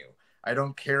buying you. I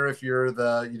don't care if you're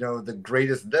the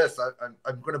greatest this.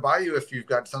 I'm going to buy you if you've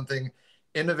got something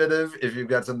innovative, if you've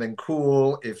got something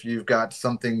cool, if you've got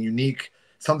something unique,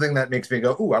 something that makes me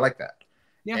go, ooh, I like that.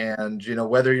 Yeah. And,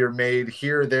 whether you're made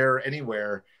here, there,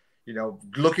 anywhere,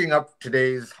 looking up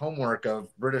today's homework of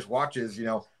British watches,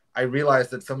 I realized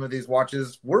that some of these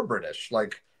watches were British.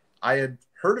 Like, I had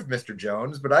heard of Mr.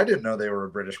 Jones, but I didn't know they were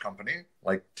a British company.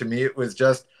 Like, to me, it was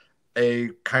just a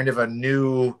kind of a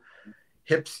new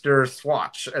hipster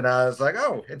swatch, and I was like,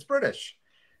 oh, it's British.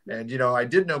 And I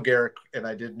did know Garrick, and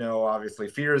I did know obviously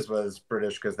Fears was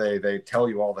British because they tell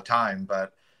you all the time.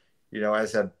 But I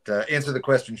said, to answer the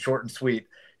question short and sweet,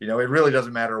 it really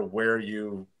doesn't matter where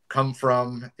you come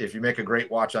from. If you make a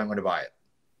great watch, I'm going to buy it.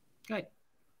 Okay.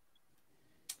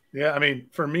 Yeah, I mean,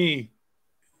 for me,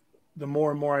 the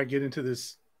more and more I get into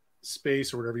this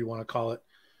space or whatever you want to call it,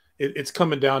 it's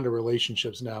coming down to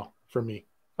relationships now for me.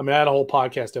 I mean, I had a whole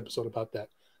podcast episode about that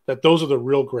that those are the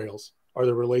real grails, are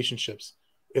the relationships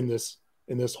in this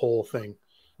whole thing,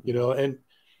 you know. And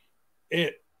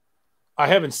I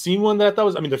haven't seen one that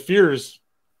was, I mean, the fears,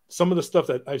 some of the stuff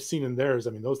that I've seen in theirs, I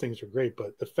mean, those things are great,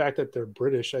 but the fact that they're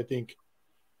British, I think,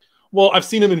 well, I've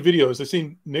seen them in videos. I've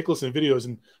seen Nicholas in videos,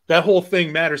 and that whole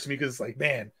thing matters to me because it's like,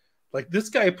 man, like this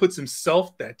guy puts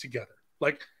himself that together.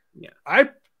 Like, I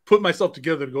put myself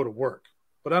together to go to work,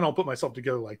 but I don't put myself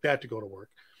together like that to go to work.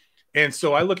 And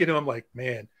so I look at him, I'm like,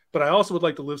 man, but I also would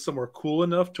like to live somewhere cool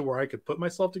enough to where I could put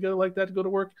myself together like that to go to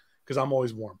work because I'm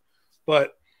always warm.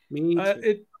 But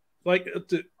just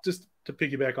to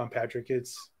piggyback on Patrick,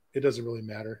 it doesn't really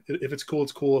matter. If it's cool,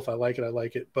 it's cool. If I like it, I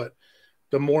like it. But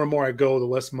the more and more I go, the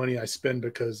less money I spend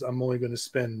because I'm only going to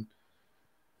spend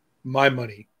my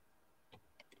money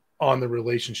on the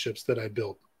relationships that I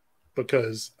build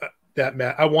because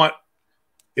I want,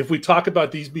 if we talk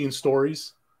about these being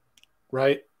stories,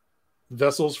 right?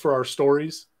 Vessels for our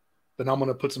stories, then I'm going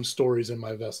to put some stories in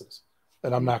my vessels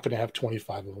and I'm not going to have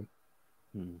 25 of them.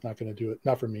 Not going to do it.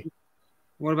 Not for me.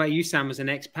 What about you, Sam, as an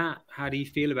expat? How do you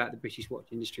feel about the British watch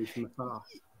industry from afar?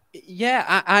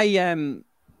 Yeah, I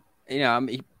I'm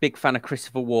a big fan of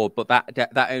Christopher Ward, but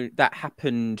that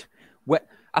happened where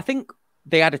I think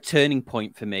they had a turning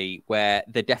point for me where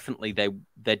their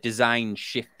design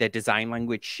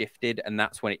language shifted, and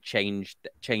that's when it changed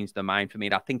their mind for me.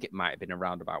 And I think it might have been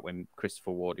around about when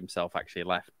Christopher Ward himself actually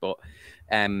left. But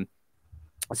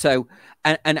so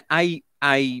I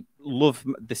love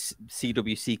the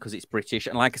CWC because it's British,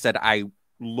 and like I said, I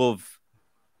love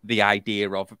the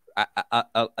idea of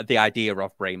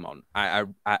Bremont.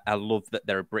 I love that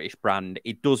they're a British brand.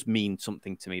 It does mean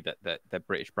something to me that they're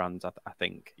British brands. I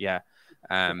think, yeah.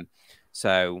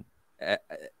 So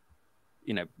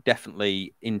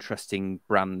definitely interesting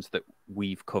brands that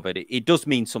we've covered. It does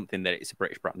mean something that it's a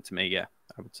British brand to me. Yeah,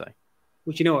 I would say.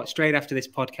 Well, you know what? Straight after this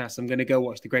podcast, I'm going to go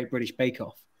watch the Great British Bake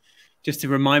Off, just to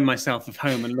remind myself of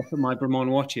home and look at my Bremont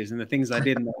watches and the things I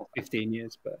did in the last 15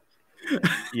 years. But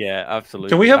yeah, absolutely.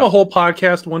 Can we have a whole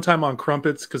podcast one time on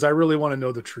crumpets? Because I really want to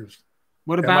know the truth.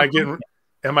 What about?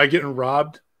 Am I getting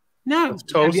robbed? No, of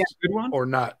toast or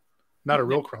not? Not a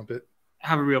real crumpet.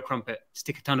 Have a real crumpet.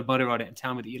 Stick a ton of butter on it and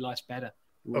tell me that your life's better.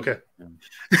 Okay.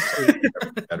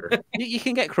 You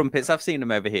can get crumpets. I've seen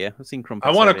them over here. I've seen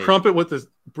crumpets. I want a crumpet with this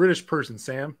British person,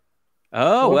 Sam.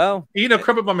 Oh, well. Eating a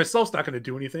crumpet by myself is not going to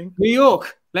do anything. New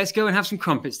York. Let's go and have some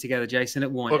crumpets together, Jason,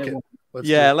 at one. Okay.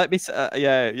 Let me.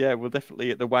 We'll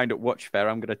definitely at the Wind Up Watch Fair.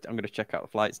 I'm gonna check out the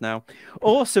flights now.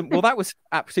 Awesome. Well, that was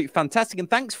absolutely fantastic, and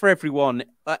thanks for everyone.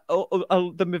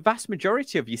 The vast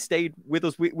majority of you stayed with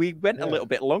us. We went a little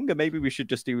bit longer. Maybe we should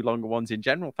just do longer ones in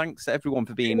general. Thanks everyone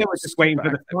for being. They were just waiting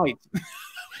for the flight.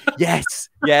 Yes.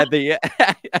 Yeah.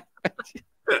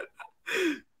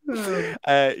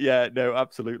 No,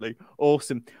 absolutely.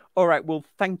 Awesome. All right. Well,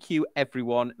 thank you,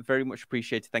 everyone. Very much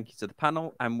appreciated. Thank you to the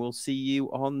panel, and we'll see you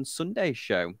on Sunday's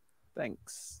show.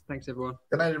 Thanks. Thanks, everyone.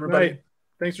 Good night, everybody.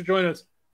 Thanks for joining us.